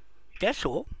 That's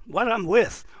all. What I'm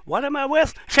worth. What am I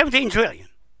worth? 17 trillion.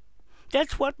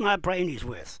 That's what my brain is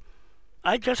worth.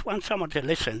 I just want someone to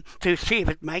listen to see if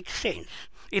it makes sense.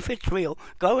 if it's real,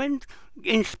 go and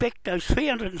inspect those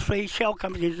 303 shell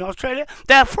companies in Australia.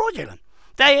 They're fraudulent.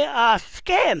 They are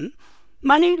scam,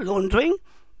 money laundering,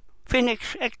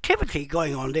 Phoenix activity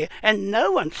going on there, and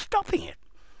no one's stopping it.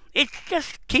 It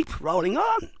just keeps rolling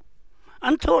on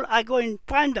until I go and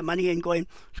find the money and go and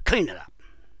clean it up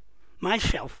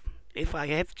myself. If I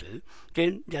have to,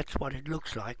 then that's what it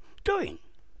looks like doing.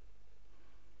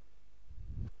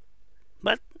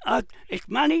 But it's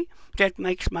money that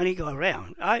makes money go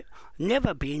around. I've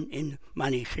never been in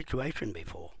money situation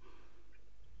before.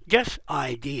 Just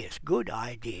ideas, good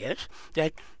ideas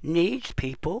that needs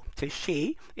people to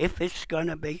see if it's going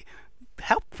to be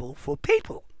helpful for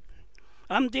people.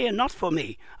 I'm there not for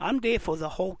me. I'm there for the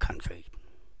whole country.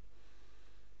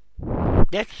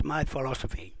 That's my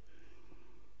philosophy.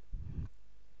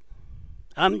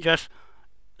 I'm just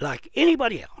like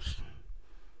anybody else,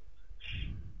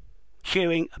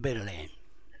 sharing a better land.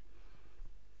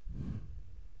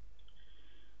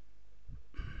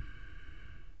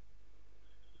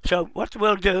 So what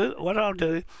I'll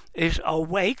do is I'll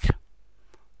wait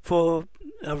for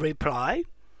a reply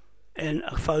and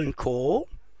a phone call,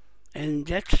 and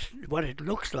that's what it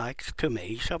looks like to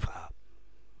me so far.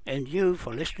 And you,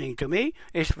 for listening to me,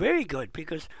 is very good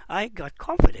because I got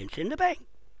confidence in the bank.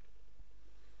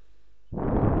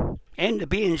 And the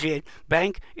BNZ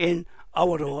Bank in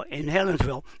Awaroa in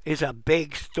Helensville is a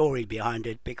big story behind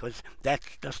it, because that's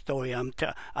the story I'm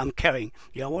carrying.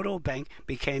 The Awaroa Bank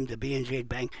became the BNZ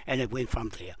Bank, and it went from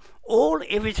there.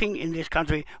 Everything in this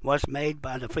country was made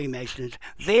by the Freemasons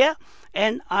there,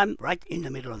 and I'm right in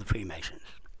the middle of the Freemasons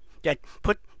that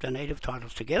put the native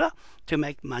titles together to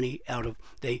make money out of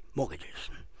the mortgages.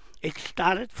 It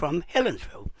started from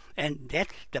Helensville, and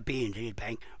that's the BNZ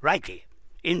Bank right there.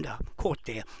 In the court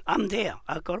there. I'm there.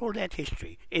 I've got all that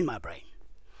history in my brain.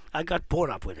 I got brought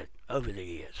up with it over the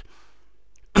years.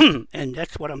 And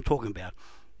that's what I'm talking about.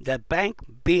 The bank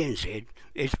BNZ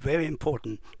is very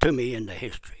important to me in the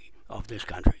history of this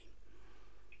country.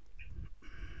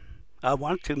 I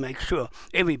want to make sure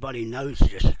everybody knows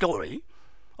the story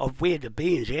of where the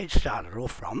BNZ started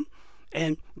off from,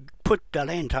 and put the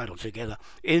land titles together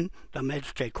in the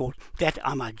magistrate court that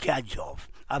I'm a judge of.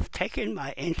 I've taken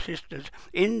my ancestors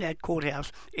in that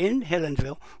courthouse in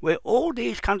Helensville, where all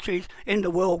these countries in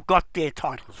the world got their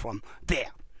titles from.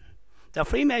 There. The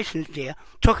Freemasons there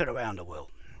took it around the world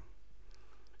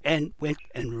and went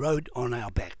and rode on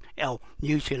our back, our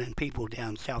New Zealand people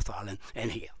down South Island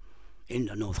and here in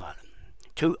the North Island,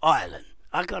 to Ireland.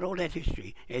 I got all that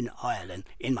history in Ireland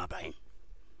in my brain.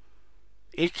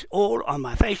 It's all on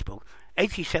my Facebook,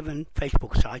 87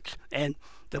 Facebook sites and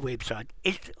the website.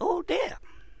 It's all there.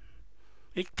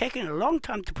 It's taken a long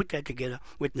time to put that together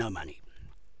with no money.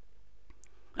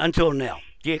 Until now,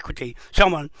 the equity,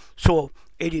 someone saw,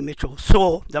 Eddie Mitchell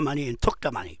saw the money and took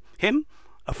the money. Him,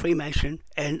 a Freemason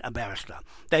and a barrister.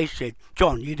 They said,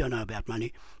 John, you don't know about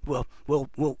money. We'll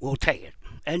take it.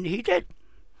 And he did.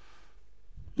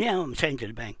 Now I'm saying to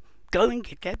the bank, go and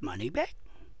get that money back.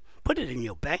 Put it in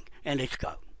your bank and let's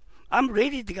go. I'm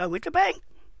ready to go with the bank,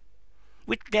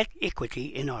 with that equity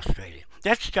in Australia.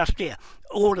 That's just there.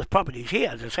 All the properties here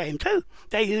are the same too.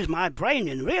 They use my brain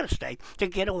in real estate to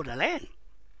get all the land.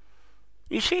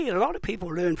 You see, a lot of people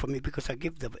learn from me because I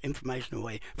give the information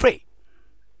away free.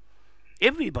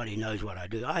 Everybody knows what I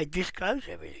do. I disclose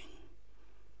everything.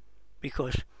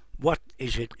 Because what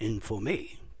is it in for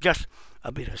me? Just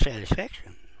a bit of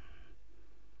satisfaction.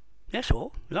 That's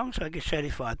all. As long as I get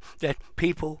satisfied that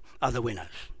people are the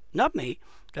winners. Not me,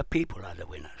 the people are the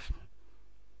winners.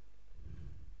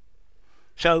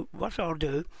 So what I'll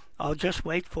do, I'll just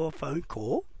wait for a phone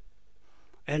call,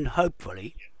 and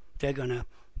hopefully they're going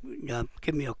to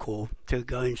give me a call to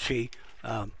go and see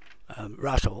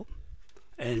Russell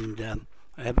and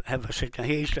have a sit down.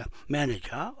 He's the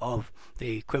manager of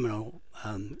the Criminal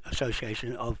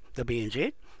Association of the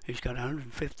BNZ. He's got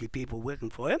 150 people working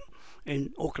for him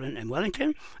in Auckland and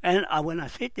Wellington. And when I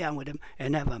sit down with him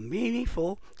and have a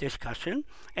meaningful discussion,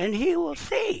 and he will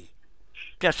see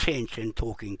the sense in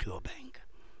talking to a bank.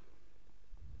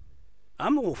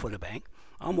 I'm all for the bank.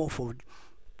 I'm all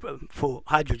for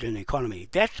hydrogen economy.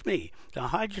 That's me. The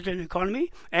hydrogen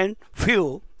economy and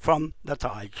fuel from the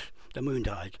tides, the moon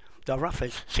tides, the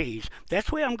roughest seas.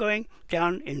 That's where I'm going,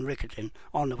 down in Riccarton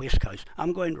on the west coast.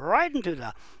 I'm going right into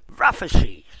the roughest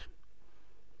seas.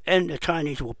 And the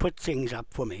Chinese will put things up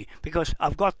for me because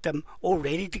I've got them all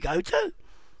ready to go too.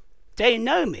 They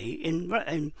know me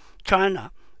in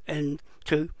China and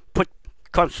to put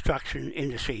construction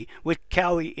in the sea with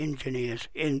Cowie engineers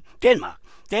in Denmark.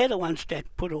 They're the ones that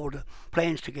put all the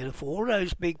plans together for all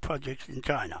those big projects in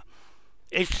China.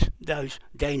 It's those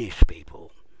Danish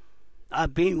people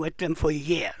I've been with them for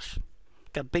years.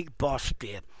 The big boss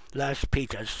there, Lars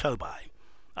Peter Sobai.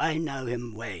 I know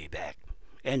him way back.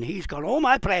 And he's got all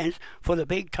my plans for the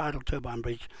big tidal turbine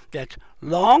bridge that's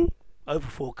long, over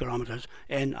 4 kilometres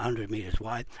and 100 metres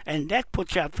wide, and that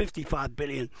puts out 55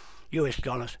 billion US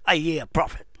dollars a year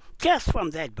profit just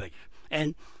from that bridge,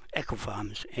 and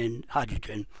eco-farms and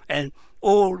hydrogen, and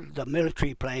all the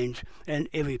military planes and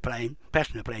every plane,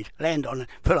 passenger planes, land on it,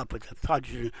 fill up with the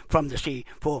hydrogen from the sea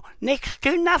for next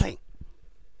to nothing.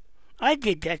 I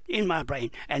did that in my brain,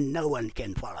 and no one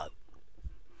can follow.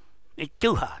 It's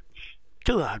too hard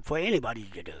for anybody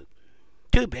to do.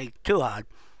 Too big, too hard,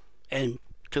 and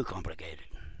too complicated.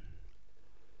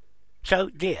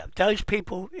 So there, those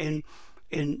people in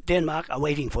Denmark are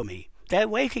waiting for me. They're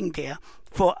waiting there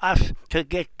for us to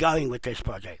get going with this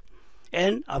project.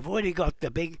 And I've already got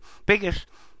the biggest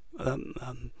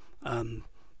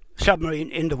submarine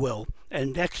in the world,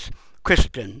 and that's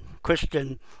Kristen with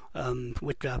the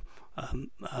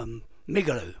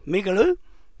Migaloo.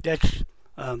 That's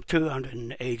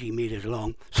 280 meters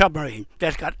long submarine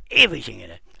that's got everything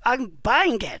in it. I'm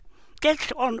buying that.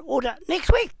 That's on order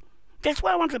next week. That's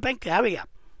why I want the bank to hurry up.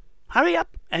 Hurry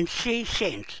up and see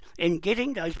sense in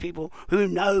getting those people who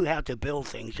know how to build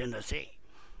things in the sea,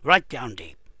 right down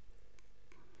deep.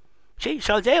 See,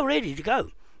 so they're ready to go.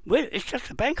 Well, it's just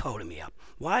the bank holding me up.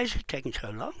 Why is it taking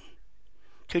so long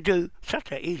to do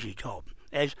such an easy job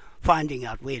as finding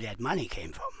out where that money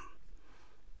came from?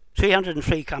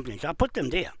 303 companies. I put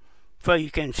them there. So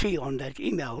you can see on that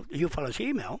email, you fellows'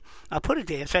 email, I put it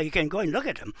there so you can go and look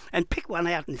at them and pick one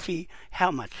out and see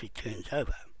how much it turns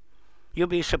over. You'll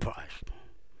be surprised.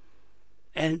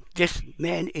 And this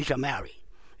man is a Maori,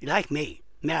 like me,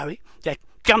 Maori, that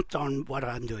jumped on what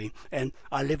I'm doing, and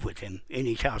I live with him in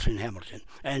his house in Hamilton,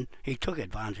 and he took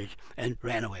advantage and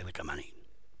ran away with the money.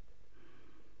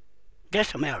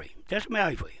 That's a Maori. That's a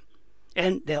Maori for you.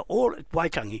 And they're all at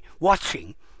Waitangi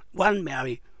watching one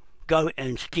Maori go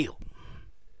and steal.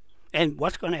 And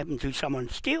what's going to happen to someone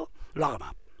steal? Lock him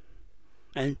up.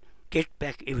 And get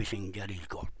back everything that he's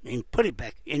got. And put it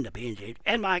back in the BNZ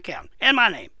and my account. And my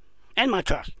name. And my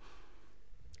trust.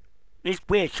 It's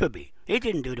where it should be. He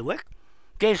didn't do the work.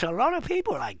 There's a lot of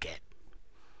people like that.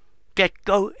 That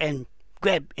go and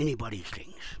grab anybody's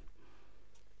things.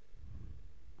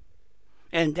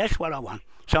 And that's what I want.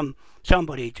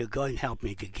 Somebody to go and help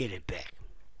me to get it back.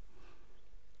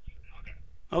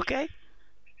 Okay?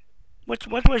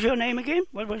 What was your name again?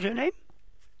 What was your name?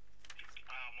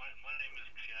 My name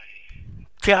is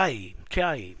Tiahi.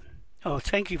 Tiahi. Oh,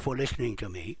 thank you for listening to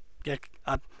me. That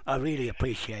I really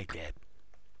appreciate that.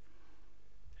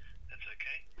 That's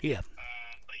okay. Yeah.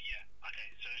 But yeah, okay.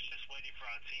 So it's just waiting for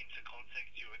our team to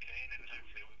contact you, okay? And then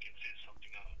hopefully we can set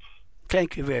something up.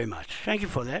 Thank you very much. Thank you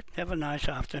for that. Have a nice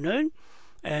afternoon,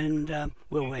 and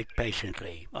we'll wait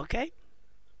patiently. Okay?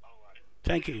 All right.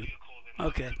 Thank you. You call them.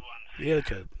 Okay. Have a good one. You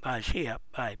too. Bye. See ya.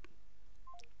 Bye.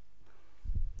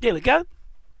 There we go.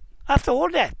 After all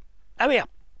that, hurry up.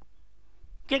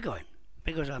 Get going,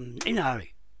 because I'm in a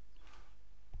hurry.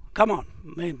 Come on.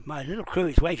 My little crew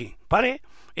is waiting. Pare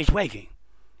is waiting.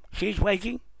 She's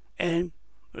waiting, and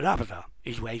Rapata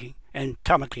is waiting, and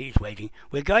Tamati is waiting.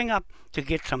 We're going up to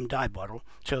get some dive bottle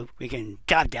so we can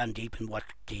dive down deep and watch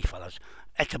these fellas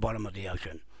at the bottom of the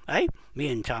ocean. Eh? Me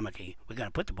and Tamati, we're going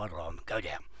to put the bottle on and go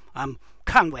down.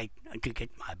 Can't wait to get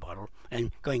my bottle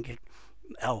and go and get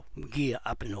our gear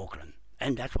up in Auckland.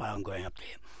 And that's why I'm going up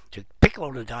there, to pick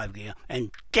all the dive gear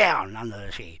and down under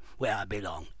the sea, where I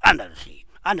belong, under the sea,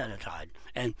 under the tide,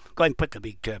 and go and put the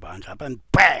big turbines up, and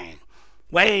bang,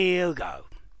 way you go.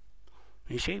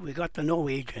 You see, we got the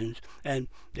Norwegians and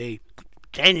the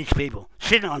Danish people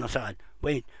sitting on the side,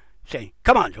 saying,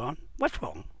 "Come on, John, what's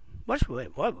wrong? What's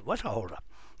a hold up?"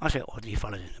 I said, "Oh, these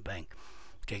fellas in the bank.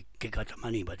 They got the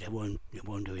money, but they won't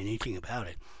do anything about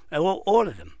it." And all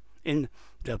of them in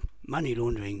the money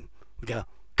laundering, they're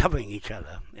covering each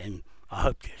other. And I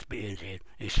hope this BNZ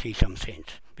is see some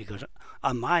sense, because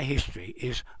my history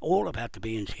is all about the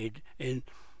BNZ in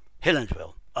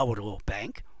Helensville. Awaroa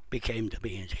Bank became the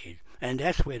BNZ, and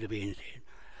that's where the BNZ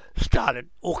started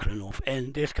Auckland off,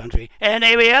 and this country, and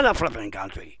every other flipping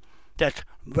country that's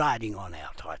riding on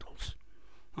our titles.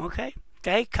 Okay?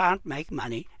 They can't make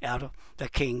money out of the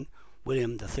King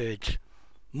William III's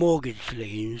mortgage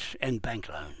liens and bank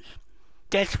loans.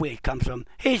 That's where it comes from,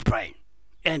 his brain,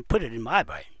 and put it in my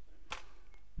brain.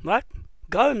 Right?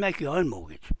 Go and make your own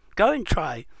mortgage. Go and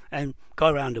try and go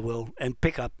around the world and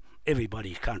pick up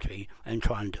everybody's country and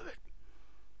try and do it.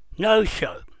 No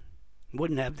show.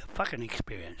 Wouldn't have the fucking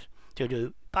experience to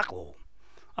do fuck all.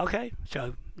 Okay?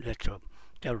 So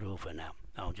that'll do for now.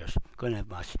 I'll just go and have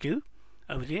my stew.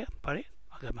 over there, buddy.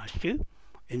 I got my stew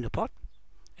in the pot,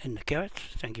 and the carrots.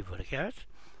 Thank you for the carrots.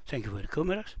 Thank you for the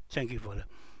kumaras. Thank you for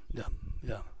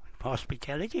the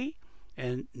hospitality.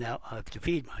 And now I have to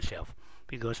feed myself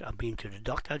because I've been to the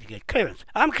doctor to get clearance.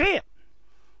 I'm clear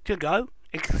to go,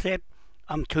 except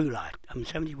I'm too light. I'm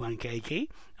 71 kg.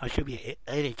 I should be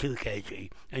 82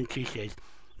 kg. And she says,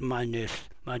 my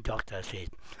doctor said,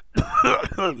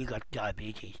 you got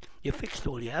diabetes. You fixed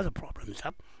all the other problems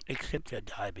up except the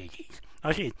diabetes.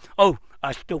 I said, oh,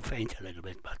 I still faint a little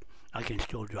bit, but I can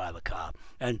still drive a car.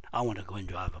 And I want to go and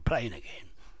drive a plane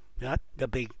again. The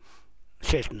big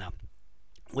Cessna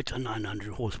with the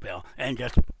 900 horsepower, and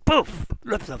just poof,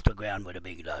 lifts off the ground with a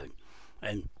big load,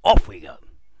 and off we go.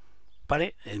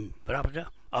 Buddy, and Barrister,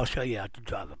 I'll show you how to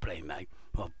drive a plane, mate.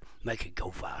 I'll make it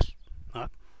go fast. Right?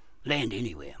 Land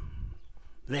anywhere.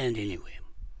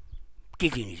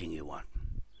 Get anything you want.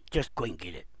 Just go and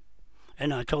get it.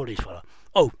 And I told this fella,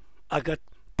 oh, I got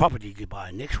property to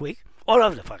buy next week, all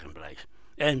over the fucking place,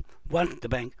 and want the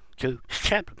bank to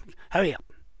hurry up.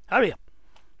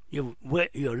 You're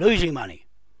losing money.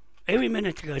 Every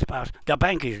minute that goes past, the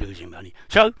bank is losing money.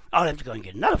 So I'll have to go and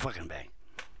get another fucking bank.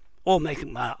 Or make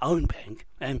my own bank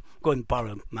and go and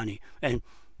borrow money and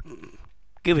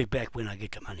give it back when I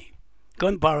get the money. Go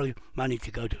and borrow money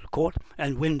to go to the court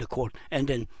and win the court and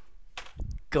then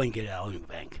go and get our own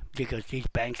bank. Because these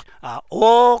banks are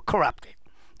all corrupted.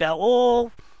 They're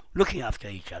all looking after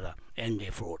each other and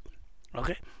they're fraud.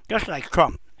 Okay? Just like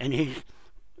Trump and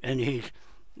his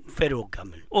federal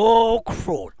government. All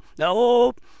fraud. They're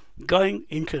all going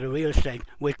into the real estate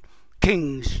with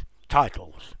king's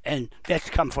titles, and that's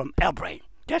come from our brain.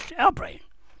 That's our brain,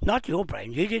 not your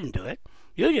brain. You didn't do it.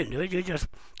 You just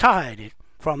tired it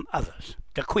from others.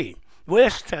 The Queen.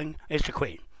 Worst thing is the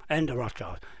Queen and the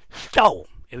Rothschilds. Stole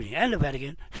everything, and the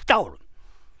Vatican stole it.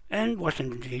 And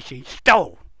Washington D.C.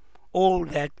 stole all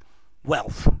that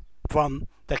wealth from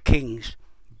the king's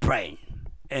brain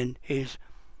and his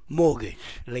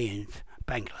mortgage liens,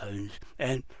 bank loans,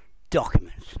 and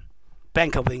documents.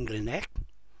 Bank of England Act,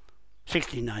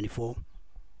 1694,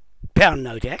 Pound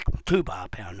Note Act, 2-bar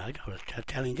pound note. I was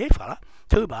telling this fella,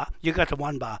 2-bar, you got the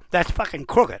 1-bar. That's fucking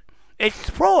crooked. It's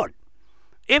fraud.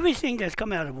 Everything that's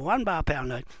come out of a 1-bar pound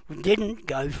note didn't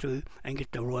go through and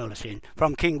get the royal assent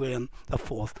from King William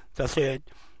IV, the third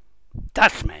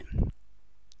Dutchman.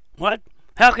 What?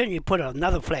 How can you put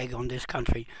another flag on this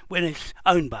country when it's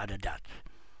owned by the Dutch?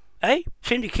 Eh?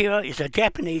 Sindikira is a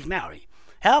Japanese Maori.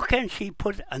 How can she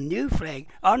put a new flag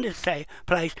on this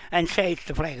place and say it's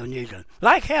the flag of New Zealand?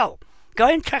 Like hell. Go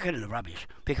and chuck it in the rubbish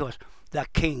because the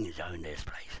kings own this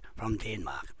place from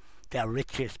Denmark. The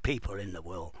richest people in the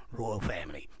world, royal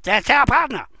family. That's our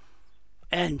partner.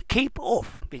 And keep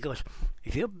off because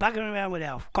if you're bugging around with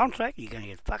our contract, you're going to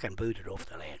get fucking booted off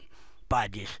the land by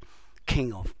this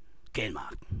king of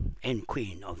Denmark and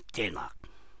queen of Denmark.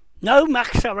 No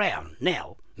mucks around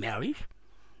now, Maoris.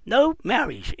 No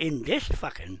marriage in this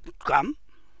fucking scum.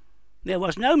 There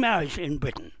was no marriage in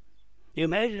Britain. You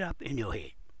made it up in your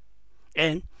head.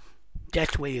 And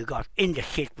that's where you got in the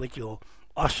shit with your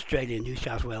Australian, New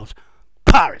South Wales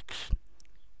pirates,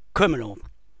 criminal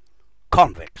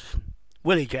convicts,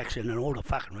 Willie Jackson and all the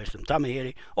fucking rest of them, Tommy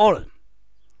Healy, all of them.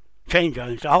 Shane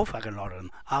Jones, the whole fucking lot of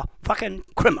them are fucking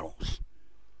criminals.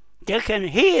 They can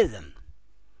hear them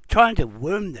trying to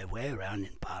worm their way around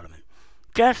in Parliament.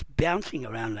 Just bouncing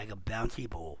around like a bouncy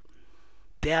ball.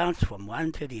 Bounce from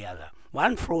one to the other.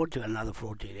 One fraud to another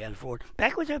fraud to the other fraud.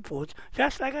 Backwards and forwards,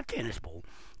 just like a tennis ball.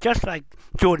 Just like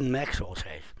Jordan Maxwell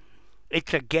says.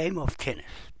 It's a game of tennis.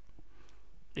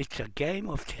 It's a game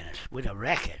of tennis with a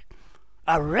racket.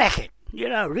 A racket. You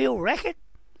know, a real racket?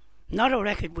 Not a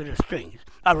racket with the strings.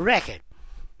 A racket.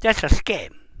 That's a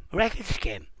scam. Racket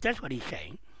scam. That's what he's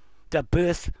saying. The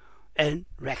birth and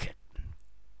racket.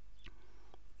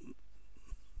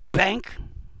 Bank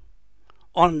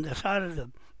on the side of the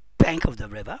bank of the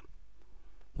river,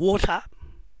 water,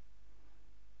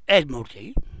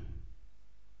 admiralty,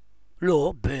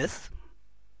 law, birth,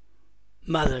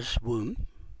 mother's womb,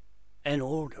 and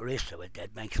all the rest of it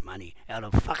that makes money out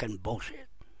of fucking bullshit.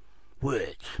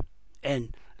 Words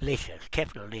and letters,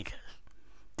 capital letters.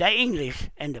 The English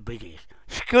and the British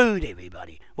screwed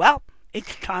everybody. Well,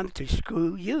 it's time to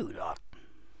screw you lot.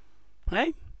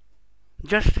 Hey?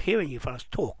 Just hearing you fellas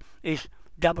talk is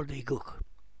double the gook.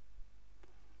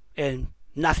 And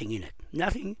nothing in it.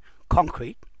 Nothing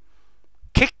concrete.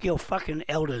 Kick your fucking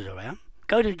elders around.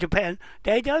 Go to Japan.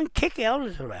 They don't kick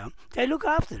elders around. They look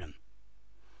after them.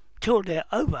 Till they're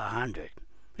over 100.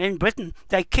 In Britain,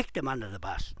 they kick them under the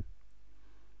bus.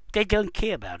 They don't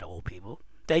care about old people.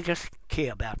 They just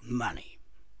care about money.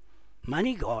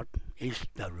 Money God is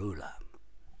the ruler.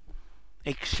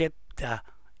 except the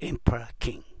Emperor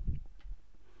King.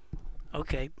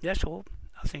 Okay, that's all.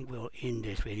 I think we'll end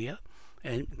this video,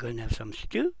 and I'm going to have some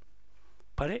stew.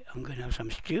 Pare, I'm going to have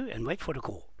some stew and wait for the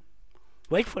call.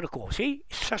 Wait for the call. See,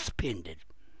 suspended.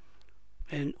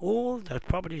 And all the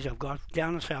properties I've got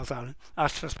down the South Island are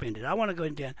suspended. I want to go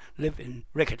down, live in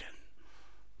Riccarton.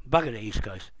 Bugger the East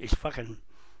Coast. It's fucking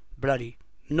bloody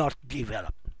not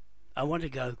developed. I want to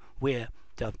go where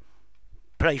the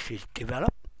place is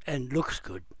developed and looks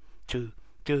good to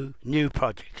do new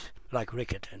projects like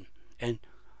Riccarton and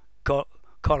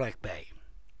Colac Bay.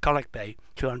 Colac Bay,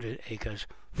 200 acres,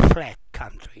 flat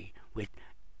country with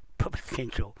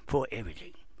potential for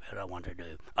everything that I want to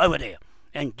do over there.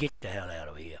 And get the hell out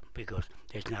of here, because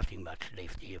there's nothing much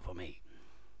left here for me.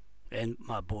 And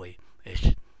my boy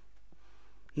is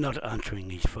not answering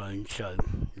his phone, so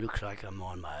looks like I'm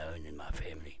on my own, and my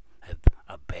family have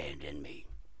abandoned me.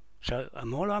 So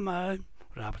I'm all on my own.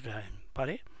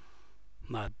 Pare,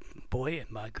 my boy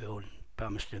and my girl in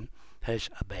Palmerston has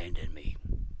abandoned me.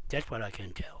 That's what I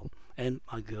can tell. And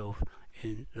my girl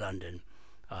in London,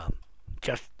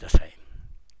 just the same.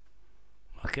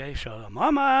 Okay, so I'm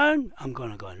on my own. I'm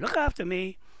going to go and look after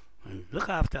me and look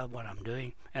after what I'm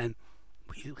doing, and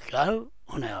we go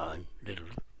on our own little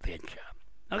venture.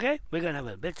 Okay, we're going to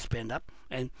have a bit spend up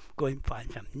and go and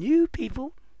find some new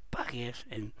people, buckets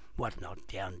and whatnot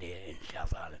down there in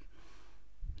South Island.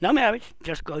 No marriage,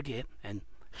 just go there and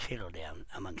settle down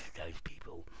amongst those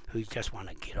people who just want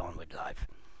to get on with life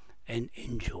and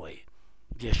enjoy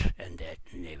this and that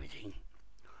and everything.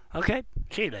 Okay,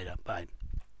 see you later. Bye.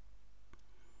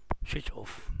 Switch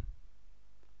off.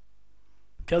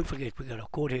 Don't forget, we've got a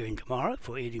court hearing tomorrow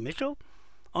for Eddie Mitchell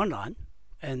online,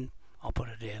 and I'll put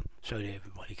it there so that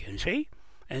everybody can see,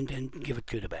 and then give it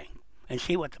to the bank and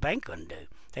see what the bank going to do.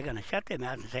 They're going to shut their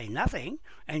mouth and say nothing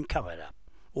and cover it up,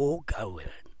 or go with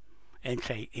it and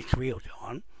say it's real,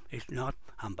 John. It's not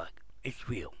humbug. It's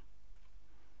real.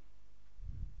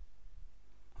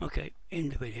 Okay, in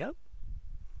the video.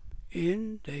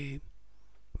 In the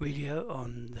video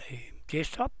on the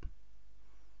desktop,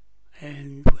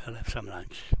 and we'll have some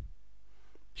lunch.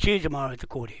 See you tomorrow at the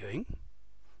court hearing.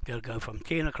 They'll go from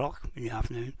 10 o'clock in the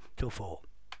afternoon till 4.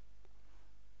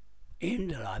 In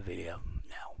the live video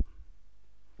now.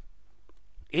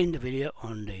 In the video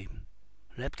on the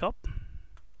laptop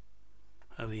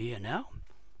over here now.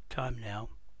 Time now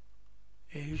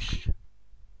is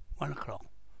 1 o'clock.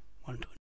 1:20.